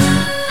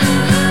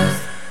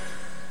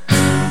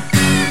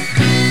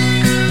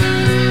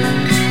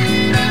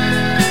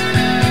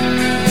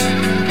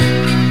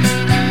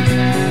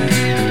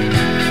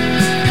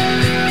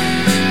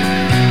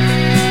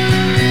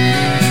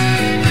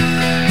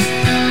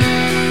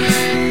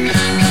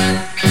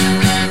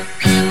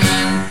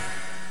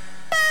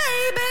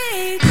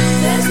 Baby,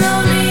 there's no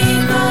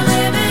need for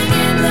living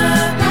in the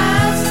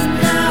past.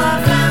 Now I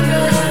found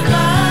good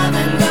love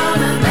and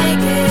gonna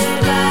make it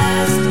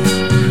last.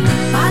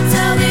 I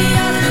tell the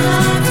others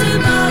not to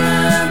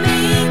bother me,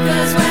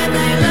 'cause when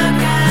they look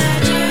at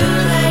you,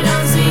 they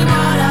don't see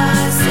what I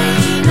see.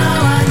 No,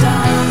 I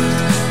don't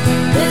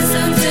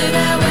listen to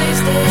their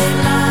wasted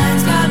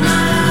lines. Got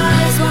my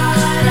eyes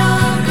wide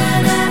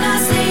open and I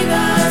see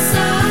the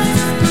signs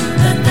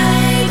that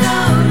they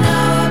don't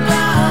know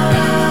about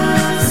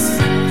us,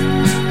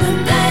 and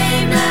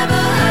they've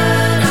never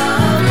heard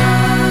of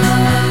love.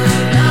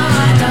 No,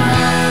 I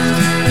don't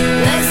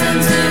listen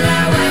to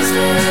their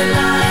wasted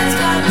lines.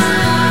 Got my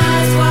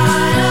eyes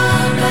wide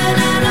open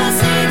and I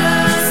see the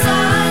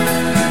signs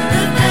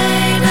that they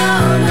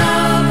don't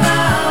know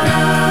about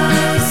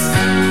us,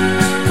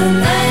 and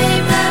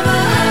they've never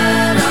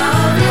heard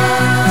of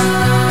love.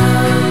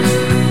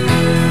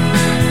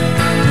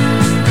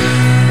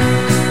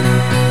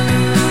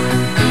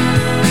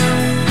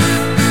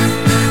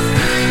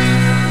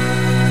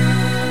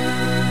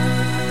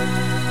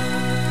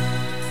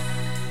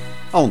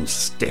 On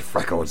Stiff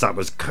Records, that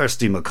was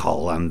Kirsty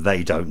MacColl and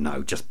They Don't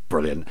Know, just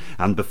brilliant.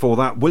 And before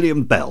that,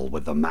 William Bell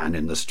with The Man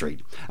in the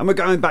Street. And we're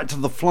going back to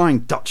the Flying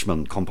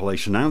Dutchman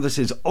compilation now. This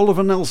is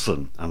Oliver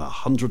Nelson and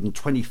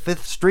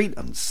 125th Street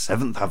and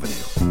 7th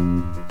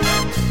Avenue.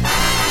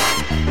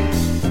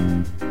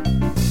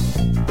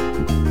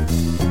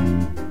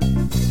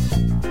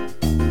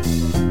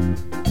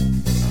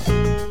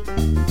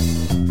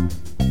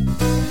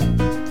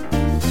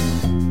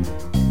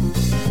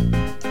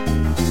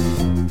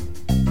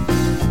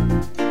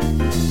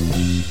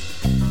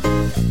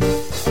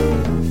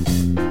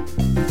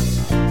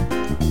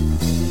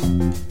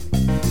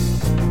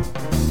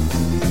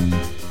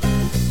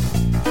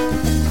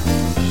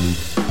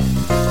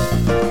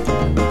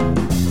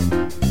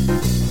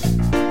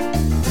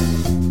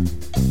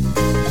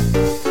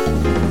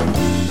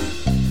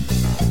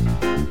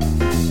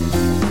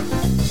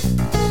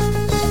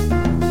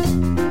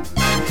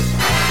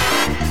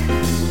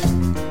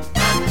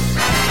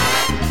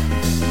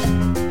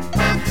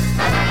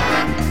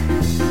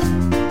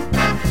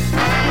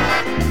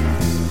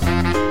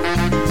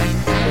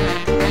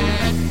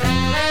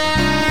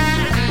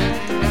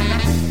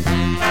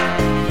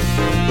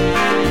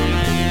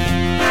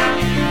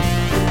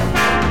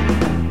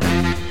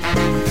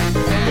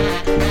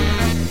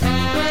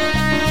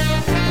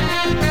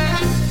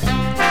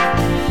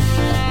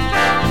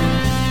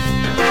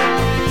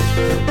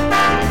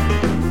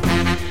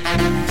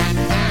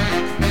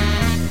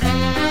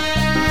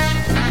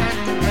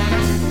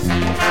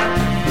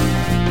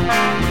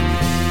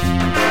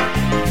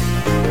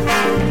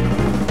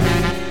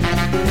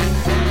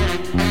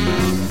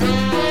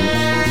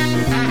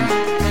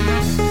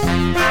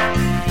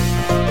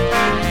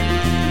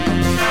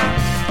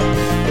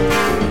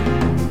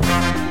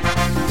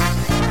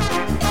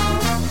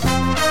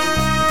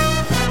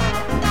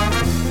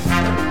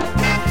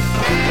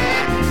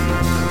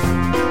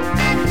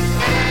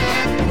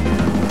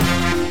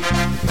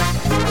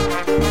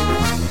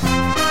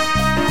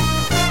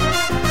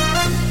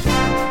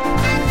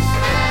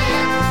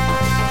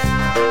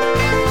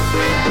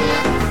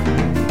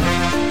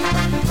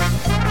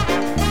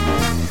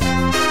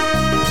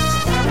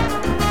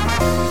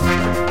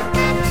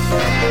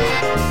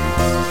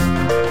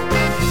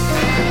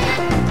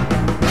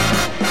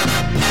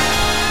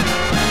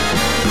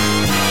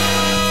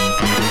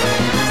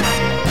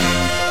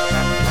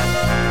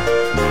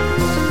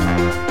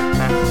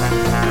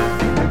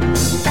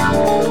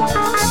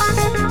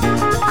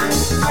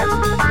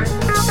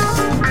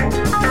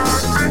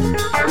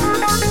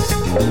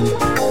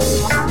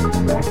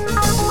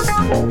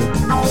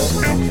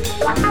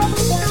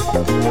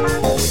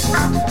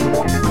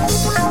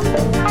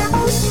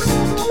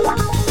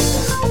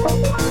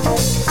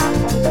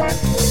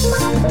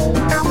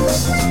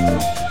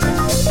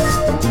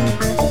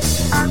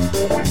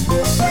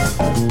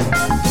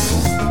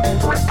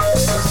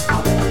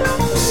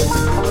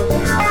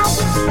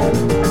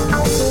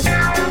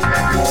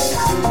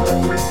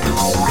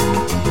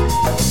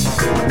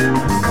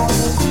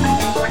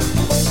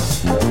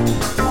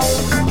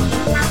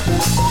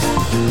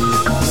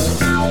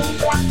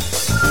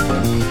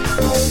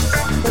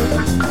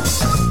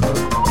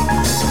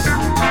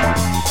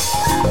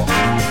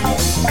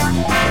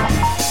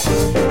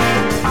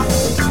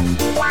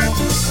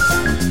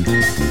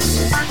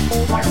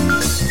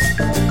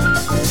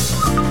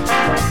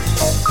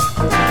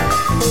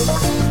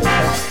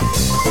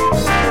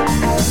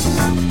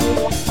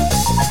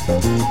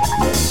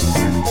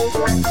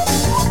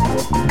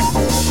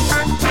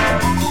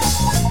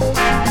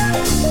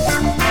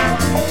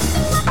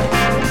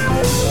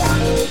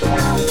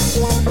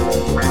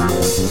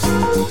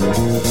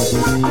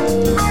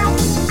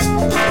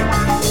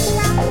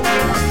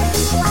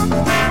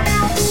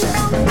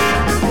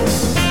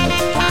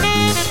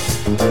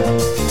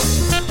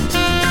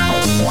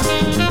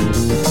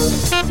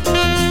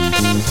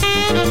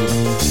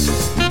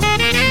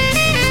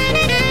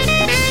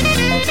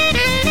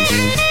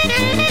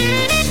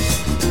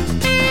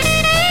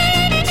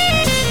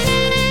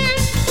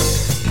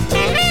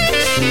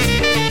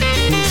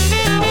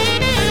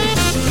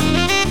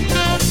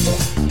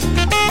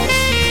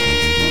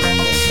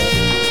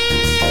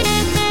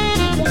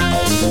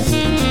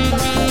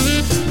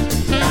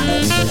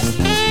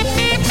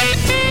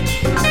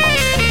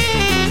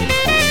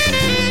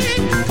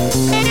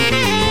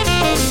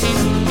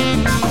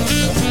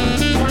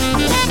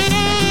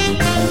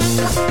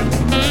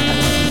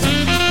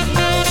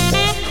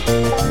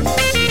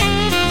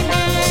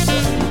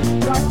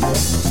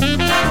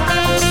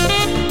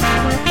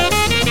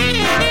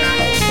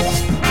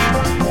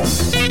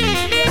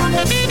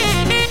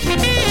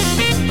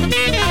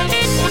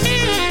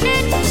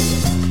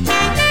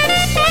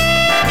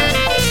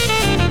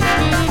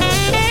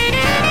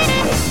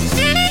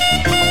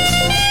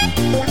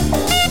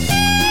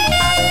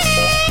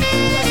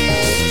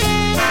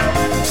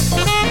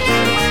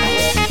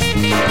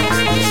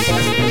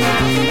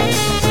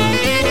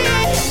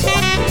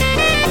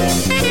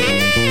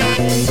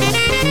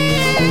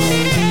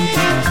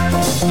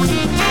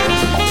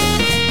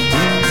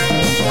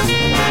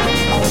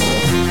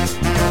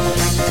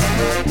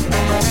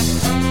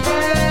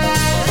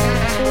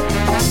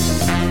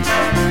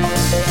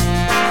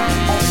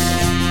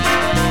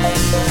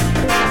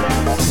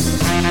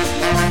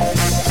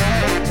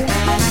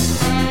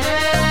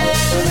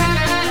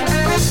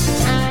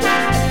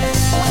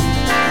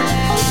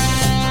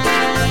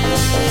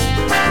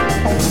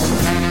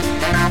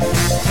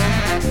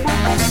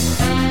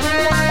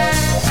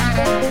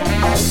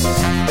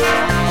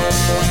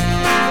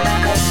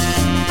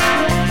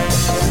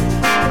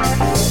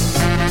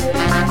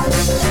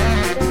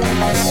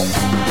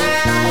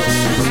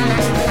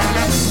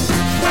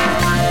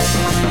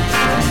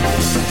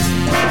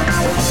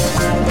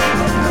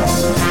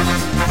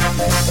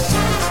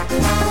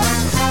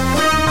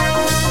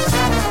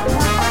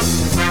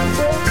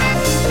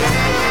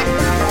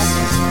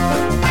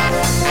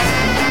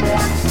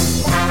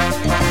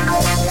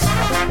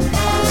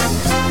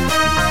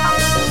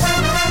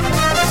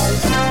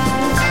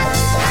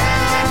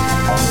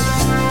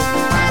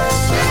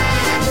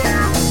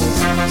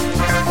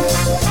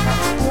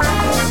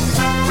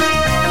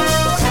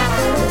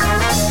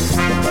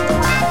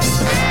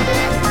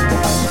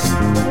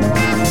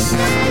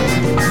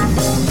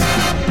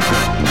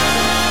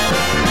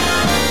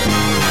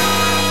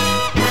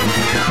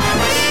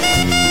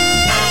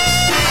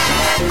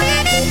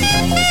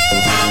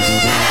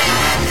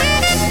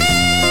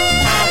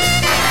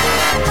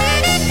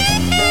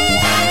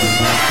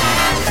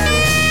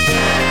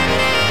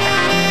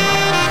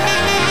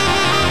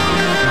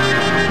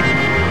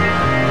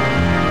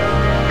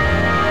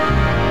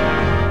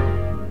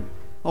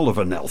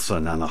 Oliver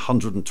Nelson and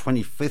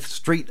 125th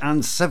Street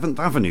and 7th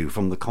Avenue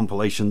from the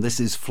compilation This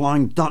Is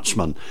Flying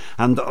Dutchman.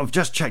 And I've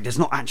just checked, it's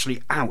not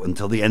actually out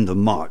until the end of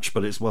March,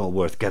 but it's well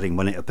worth getting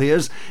when it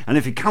appears. And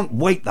if you can't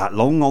wait that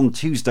long, on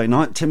Tuesday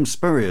night, Tim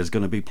Spurrier is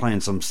going to be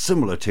playing some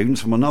similar tunes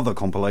from another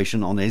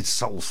compilation on his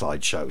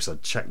Soulside show, so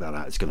check that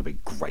out, it's going to be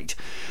great.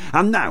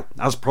 And now,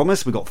 as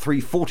promised, we've got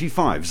 3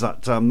 45s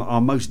that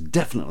are most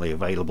definitely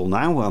available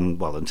now,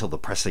 well, until the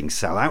pressings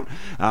sell out.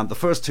 The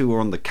first two are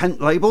on the Kent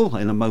label.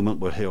 In a moment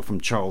we'll hear from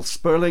Charles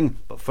Sperling,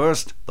 but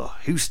first, the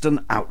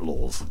Houston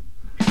Outlaws.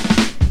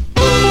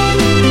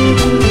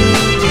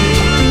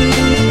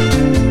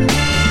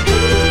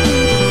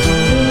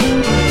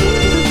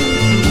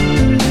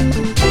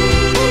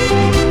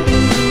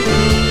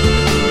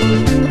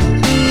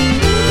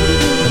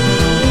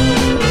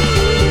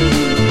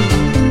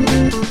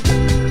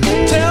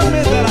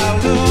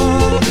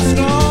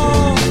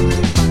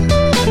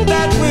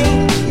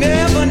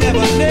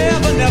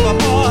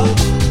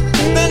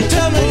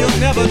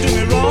 Never do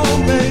me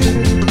wrong, babe.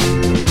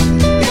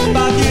 If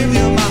I give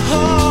you my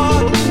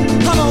heart,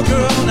 come on,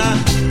 girl, now.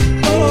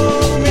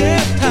 Hold me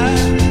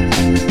tight,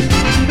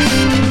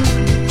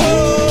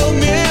 hold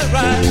me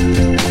right.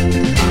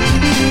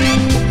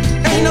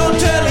 Ain't no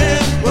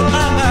telling what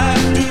I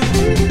might do.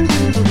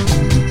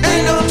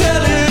 Ain't no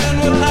telling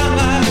what I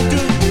might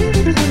do.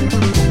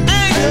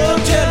 Ain't no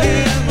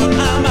telling what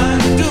I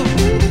might do.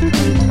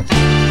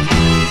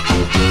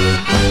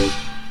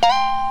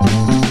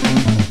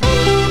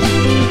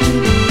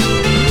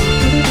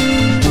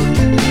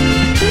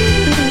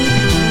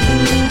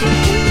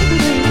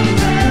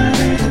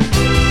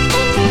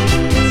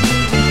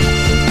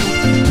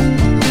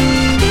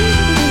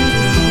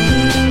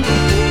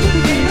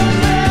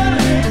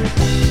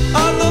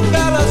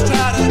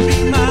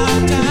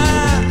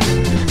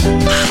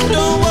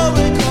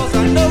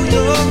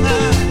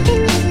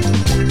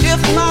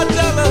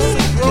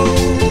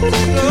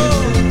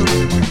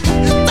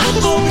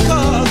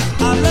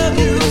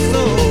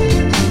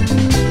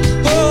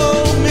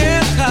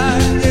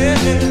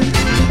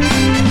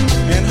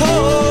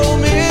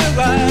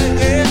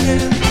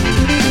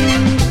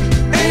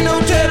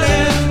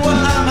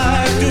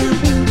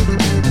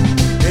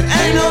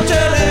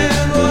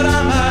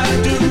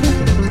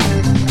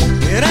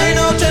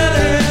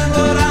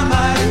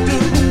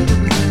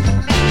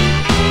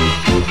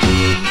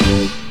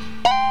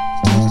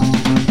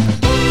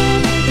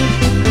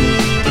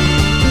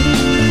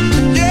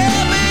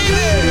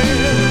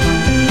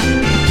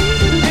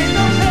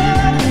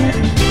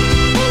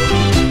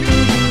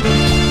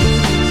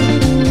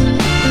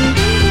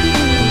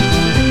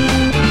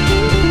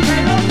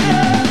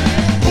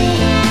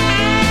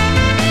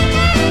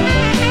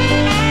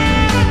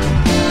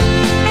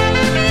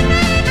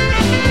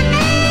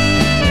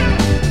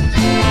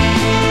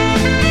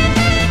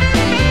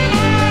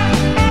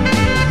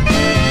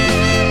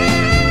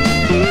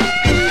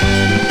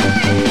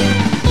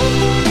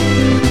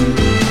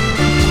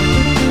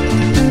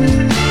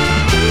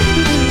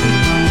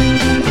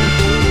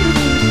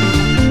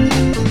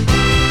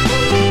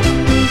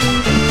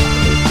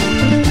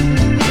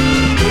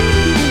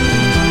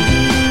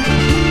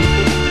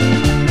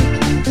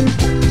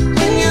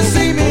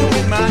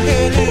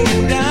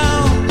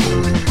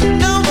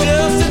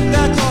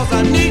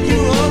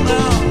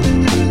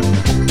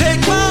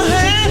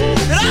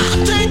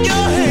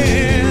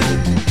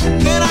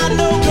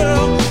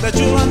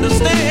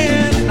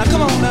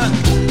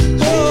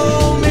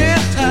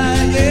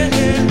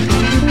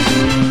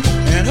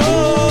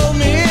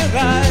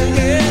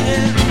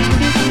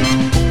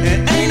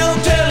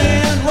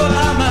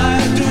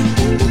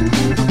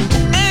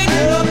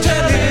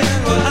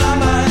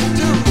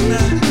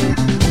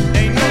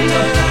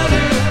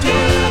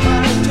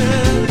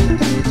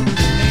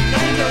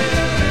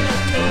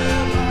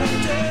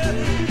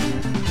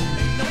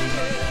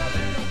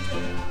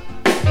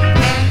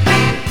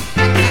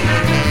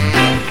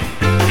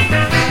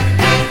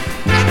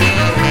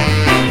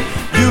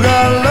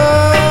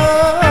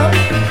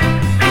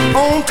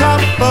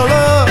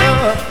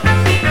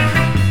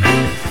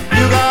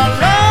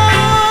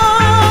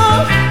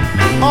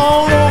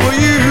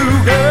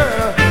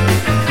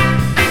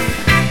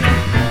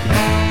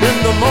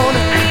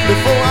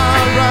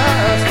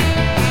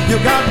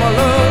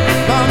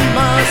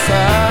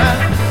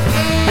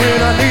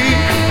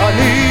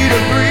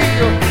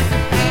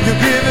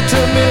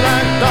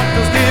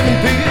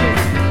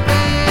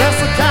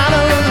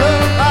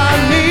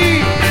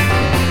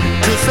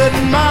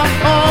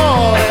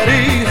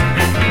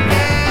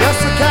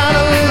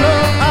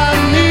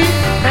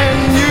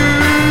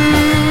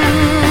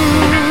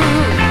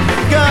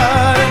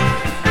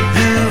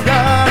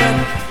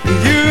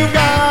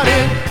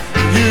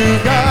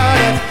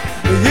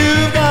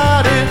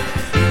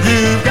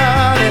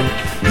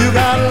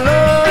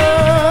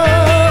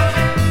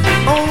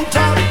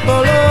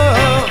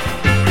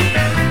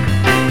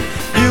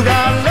 You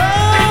got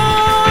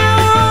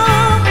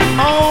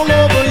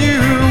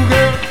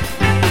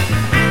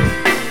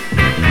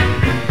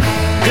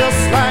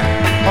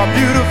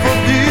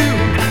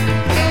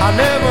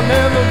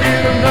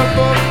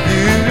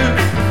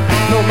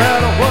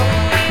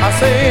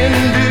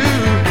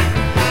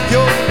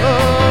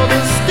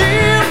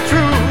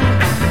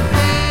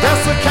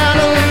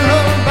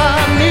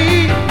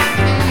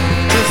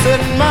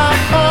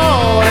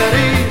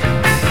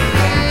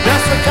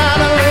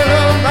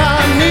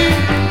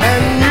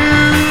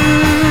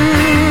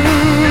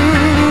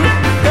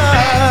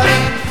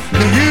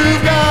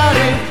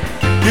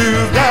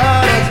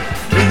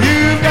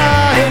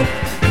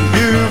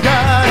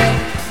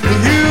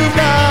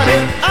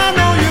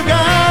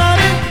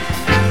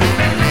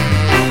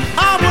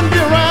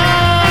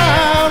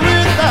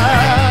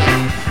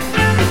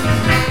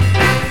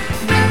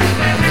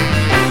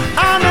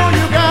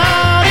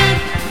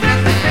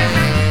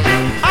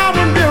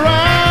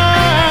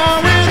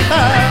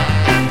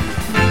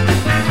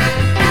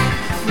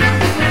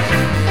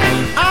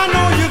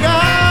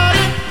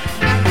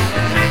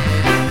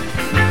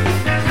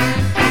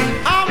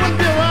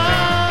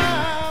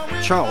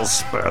Charles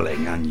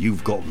Sperling, and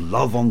You've Got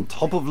Love on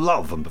Top of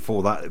Love, and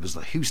before that it was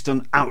the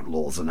Houston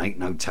Outlaws and Ain't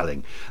No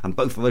Telling, and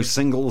both of those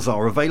singles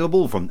are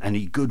available from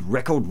any good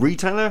record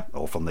retailer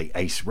or from the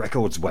Ace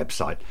Records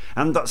website.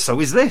 And so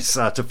is this,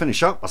 to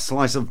finish up, a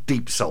slice of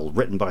deep soul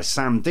written by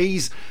Sam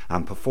Dees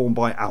and performed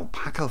by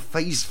Alpaca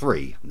Phase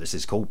 3. This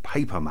is called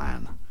Paper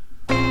Man.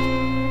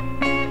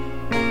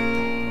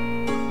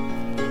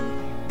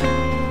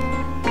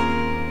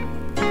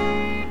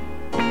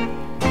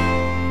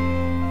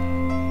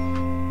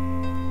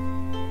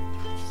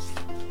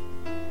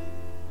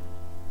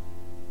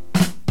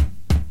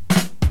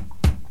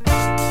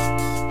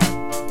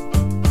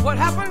 What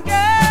happened,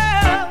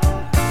 girl,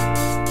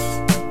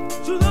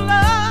 to the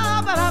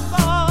love that I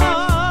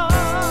thought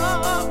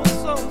was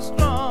so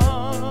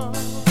strong,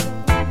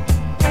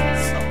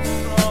 so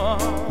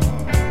strong?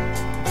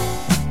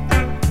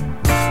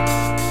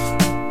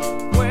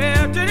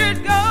 Where did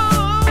it go?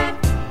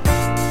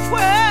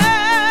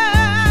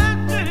 Where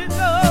did it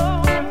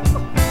go?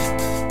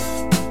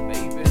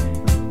 Baby,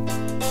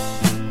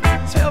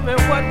 tell me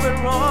what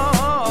went wrong.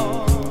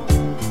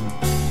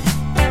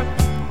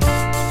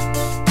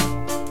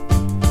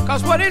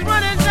 'Cause what is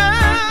running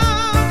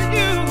down to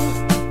you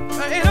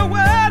ain't a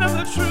word of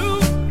the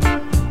truth.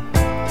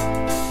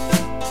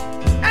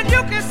 And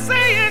you can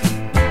see it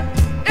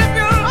if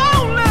you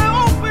only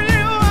open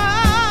your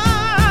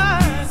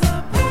eyes.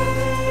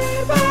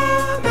 Paper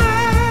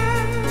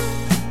man,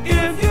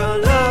 if you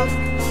look,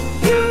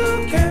 you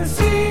can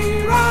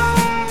see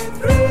right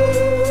through.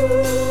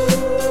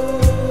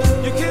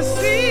 You can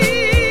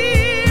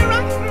see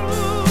right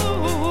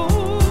through.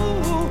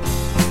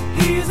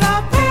 He's a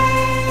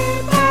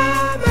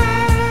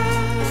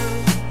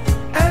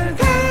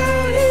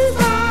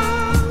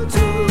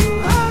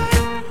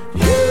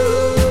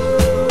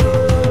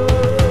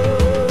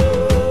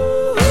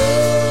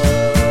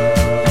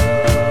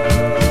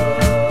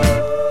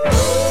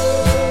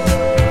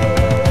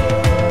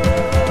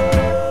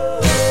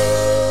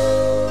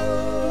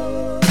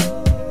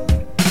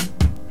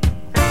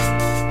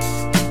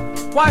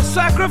why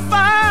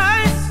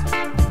sacrifice?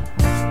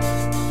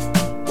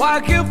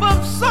 Why give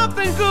up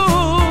something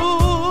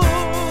good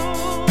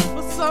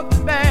for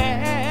something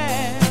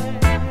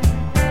bad?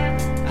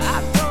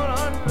 I don't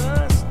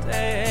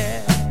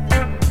understand.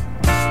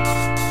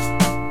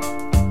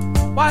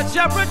 Why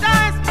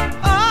jeopardize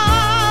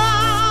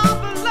all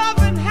the love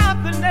and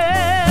happiness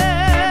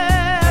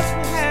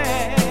we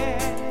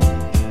had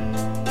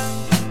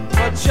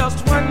for just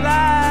one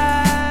life?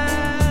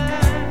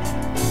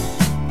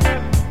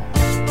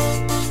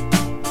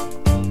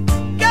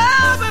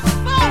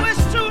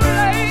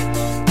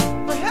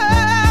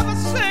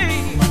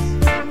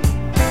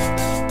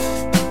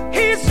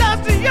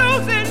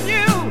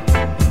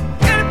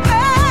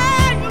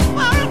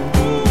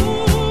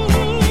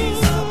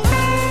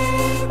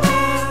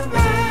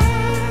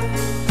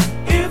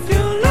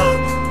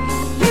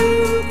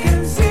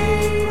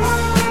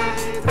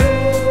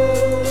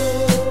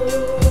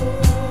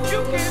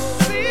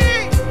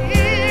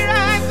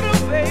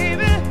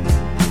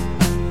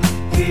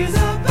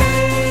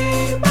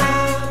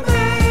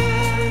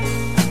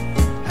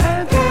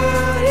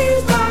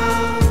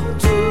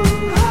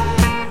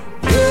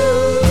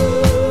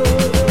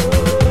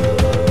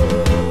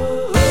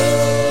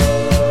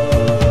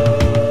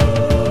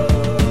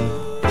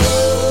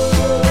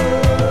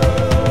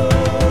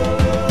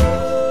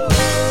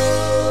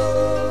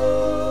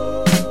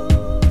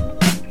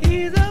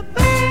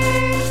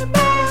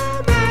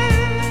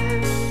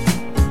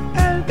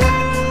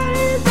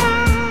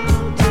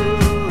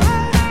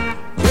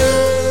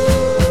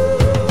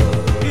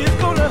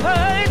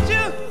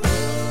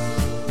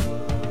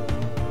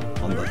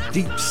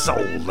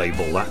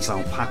 Label, that's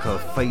Alpaca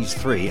Phase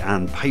 3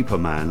 and Paper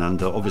Man,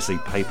 and obviously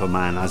Paper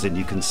Man as in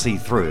you can see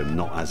through him,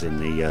 not as in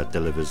he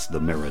delivers the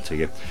mirror to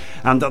you.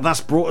 And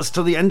that's brought us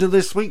to the end of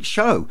this week's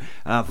show.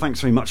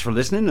 Thanks very much for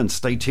listening, and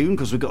stay tuned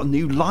because we've got a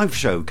new live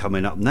show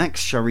coming up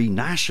next. Sherry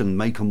Nash and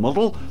Make and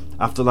Model.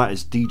 After that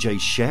is DJ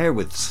Cher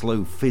with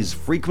Slow Fizz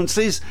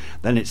Frequencies.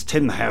 Then it's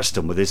Tim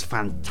Hairston with his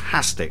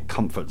fantastic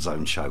Comfort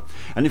Zone show.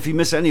 And if you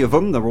miss any of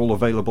them, they're all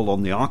available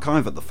on the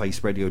archive at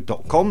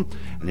thefaceradio.com.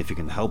 And if you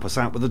can help us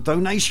out with a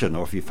donation,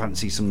 or if you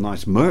fancy some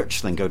nice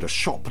merch, then go to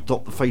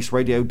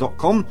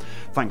shop.thefaceradio.com.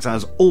 Thanks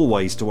as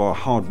always to our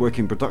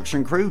hard-working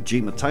production crew,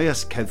 G.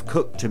 Mateus, Kev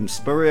Cook, Tim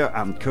Spurrier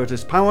and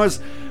Curtis Powers.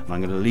 And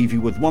I'm going to leave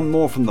you with one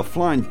more from the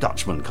Flying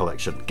Dutchman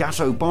collection,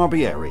 Gatto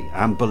Barbieri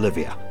and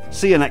Bolivia.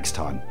 See you next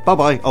time.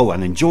 Bye-bye. Oh,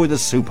 and enjoy the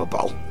Super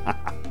Bowl.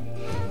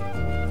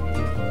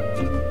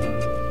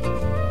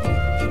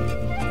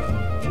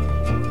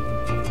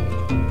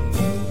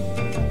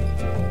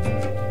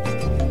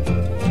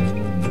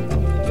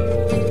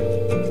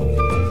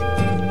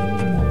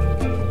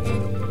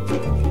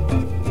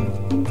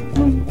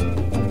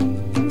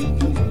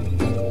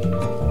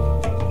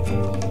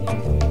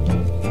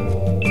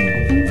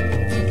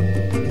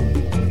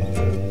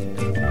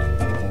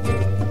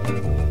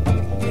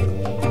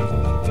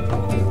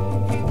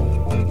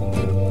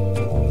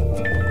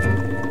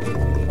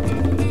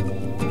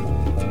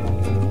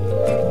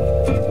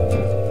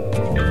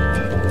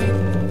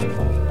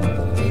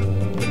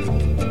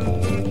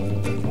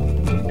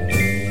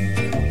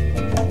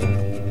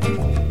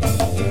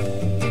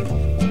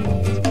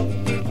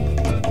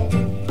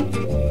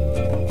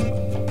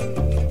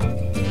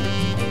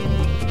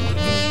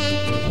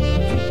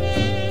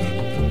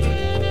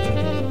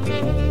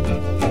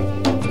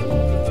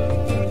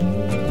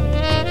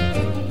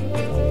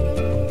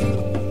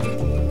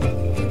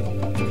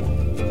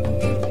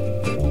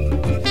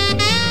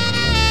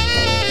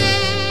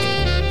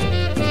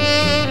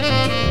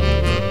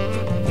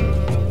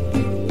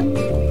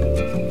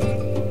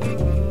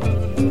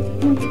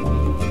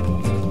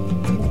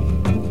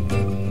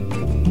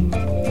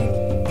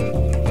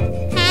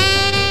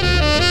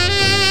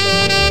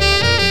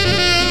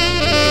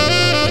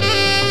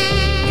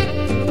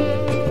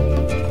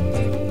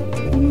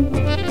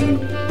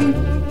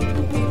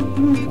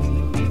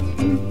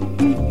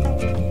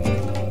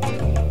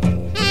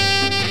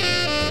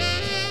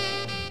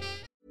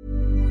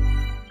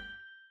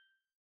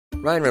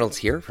 Ryan Reynolds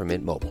here from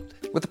Mint Mobile.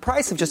 With the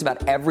price of just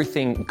about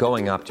everything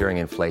going up during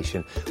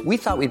inflation, we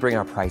thought we'd bring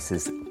our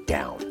prices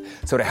down.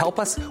 So to help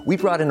us, we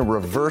brought in a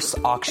reverse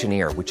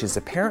auctioneer, which is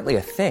apparently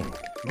a thing.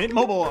 Mint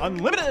Mobile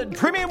Unlimited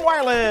Premium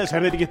Wireless.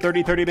 How to get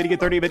 30, 30, bit to get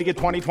 30, bit to get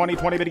 20, 20,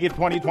 20, bit to get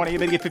 20, 20,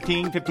 bit to get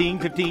 15, 15,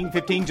 15,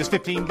 15, just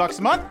 $15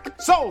 a month?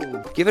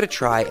 Sold! Give it a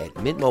try at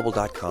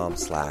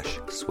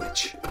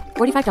mintmobile.com/switch.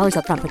 $45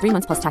 up front for 3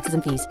 months plus taxes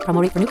and fees.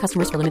 Promo rate for new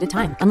customers for limited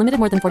time. Unlimited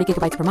more than 40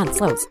 gigabytes per month.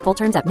 Slows full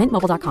terms at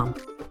mintmobile.com.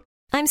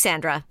 I'm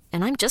Sandra,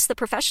 and I'm just the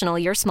professional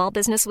your small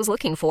business was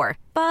looking for.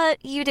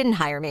 But you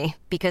didn't hire me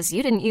because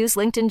you didn't use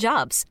LinkedIn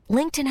Jobs.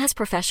 LinkedIn has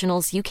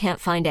professionals you can't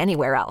find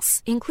anywhere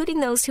else,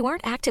 including those who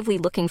aren't actively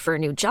looking for a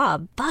new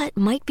job, but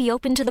might be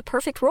open to the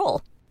perfect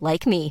role,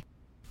 like me.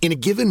 In a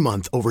given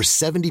month, over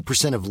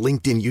 70% of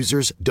LinkedIn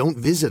users don't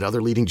visit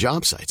other leading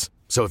job sites.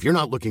 So if you're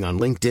not looking on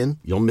LinkedIn,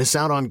 you'll miss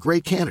out on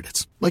great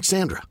candidates like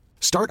Sandra.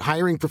 Start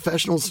hiring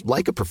professionals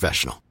like a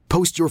professional.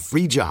 Post your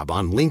free job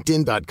on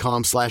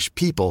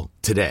linkedin.com/people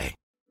today.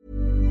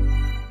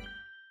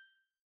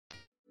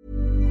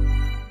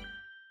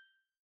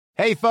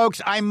 Hey folks,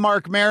 I'm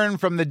Mark Maron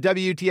from the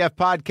WTF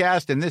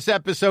Podcast, and this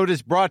episode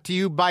is brought to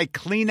you by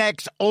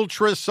Kleenex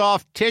Ultra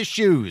Soft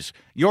Tissues,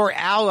 your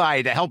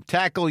ally to help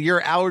tackle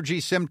your allergy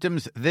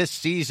symptoms this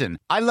season.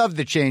 I love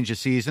the change of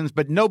seasons,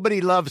 but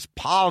nobody loves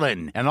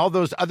pollen and all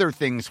those other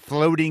things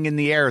floating in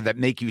the air that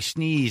make you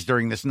sneeze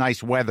during this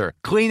nice weather.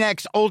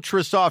 Kleenex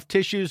Ultra Soft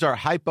Tissues are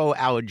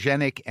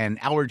hypoallergenic and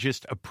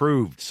allergist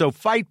approved, so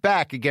fight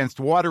back against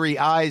watery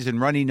eyes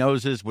and runny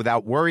noses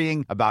without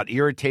worrying about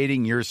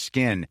irritating your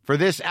skin. For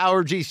this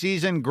allergy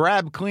season,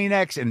 grab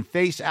Kleenex and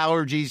face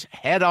allergies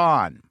head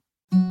on.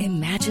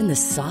 Imagine the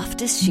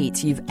softest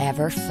sheets you've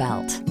ever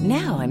felt.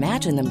 Now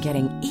imagine them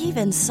getting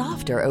even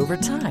softer over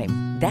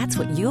time. That's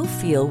what you'll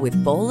feel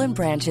with Boll &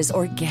 Branch's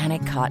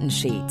organic cotton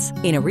sheets.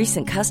 In a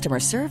recent customer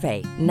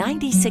survey,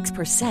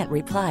 96%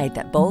 replied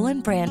that Boll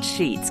 & Branch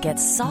sheets get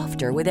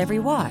softer with every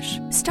wash.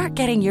 Start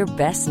getting your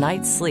best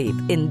night's sleep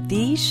in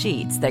these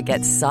sheets that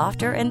get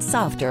softer and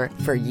softer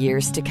for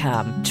years to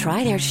come.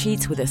 Try their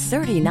sheets with a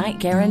 30-night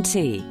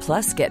guarantee.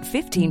 Plus, get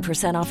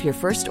 15% off your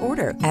first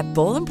order at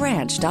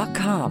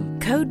bollandbranch.com.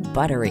 Code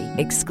BUTTERY.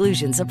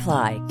 Exclusions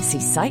apply. See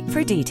site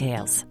for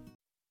details.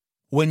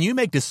 When you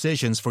make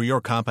decisions for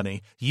your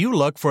company, you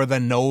look for the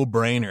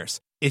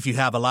no-brainers. If you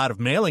have a lot of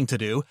mailing to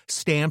do,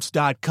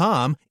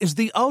 Stamps.com is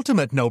the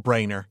ultimate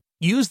no-brainer.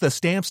 Use the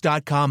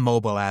Stamps.com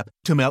mobile app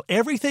to mail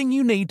everything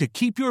you need to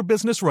keep your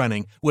business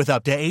running with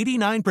up to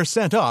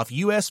 89% off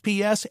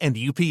USPS and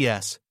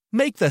UPS.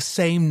 Make the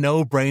same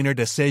no-brainer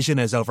decision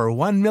as over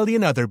 1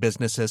 million other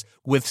businesses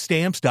with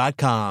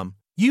Stamps.com.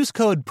 Use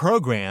code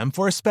PROGRAM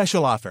for a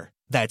special offer.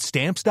 That's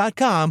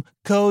Stamps.com,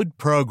 code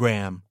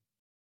PROGRAM.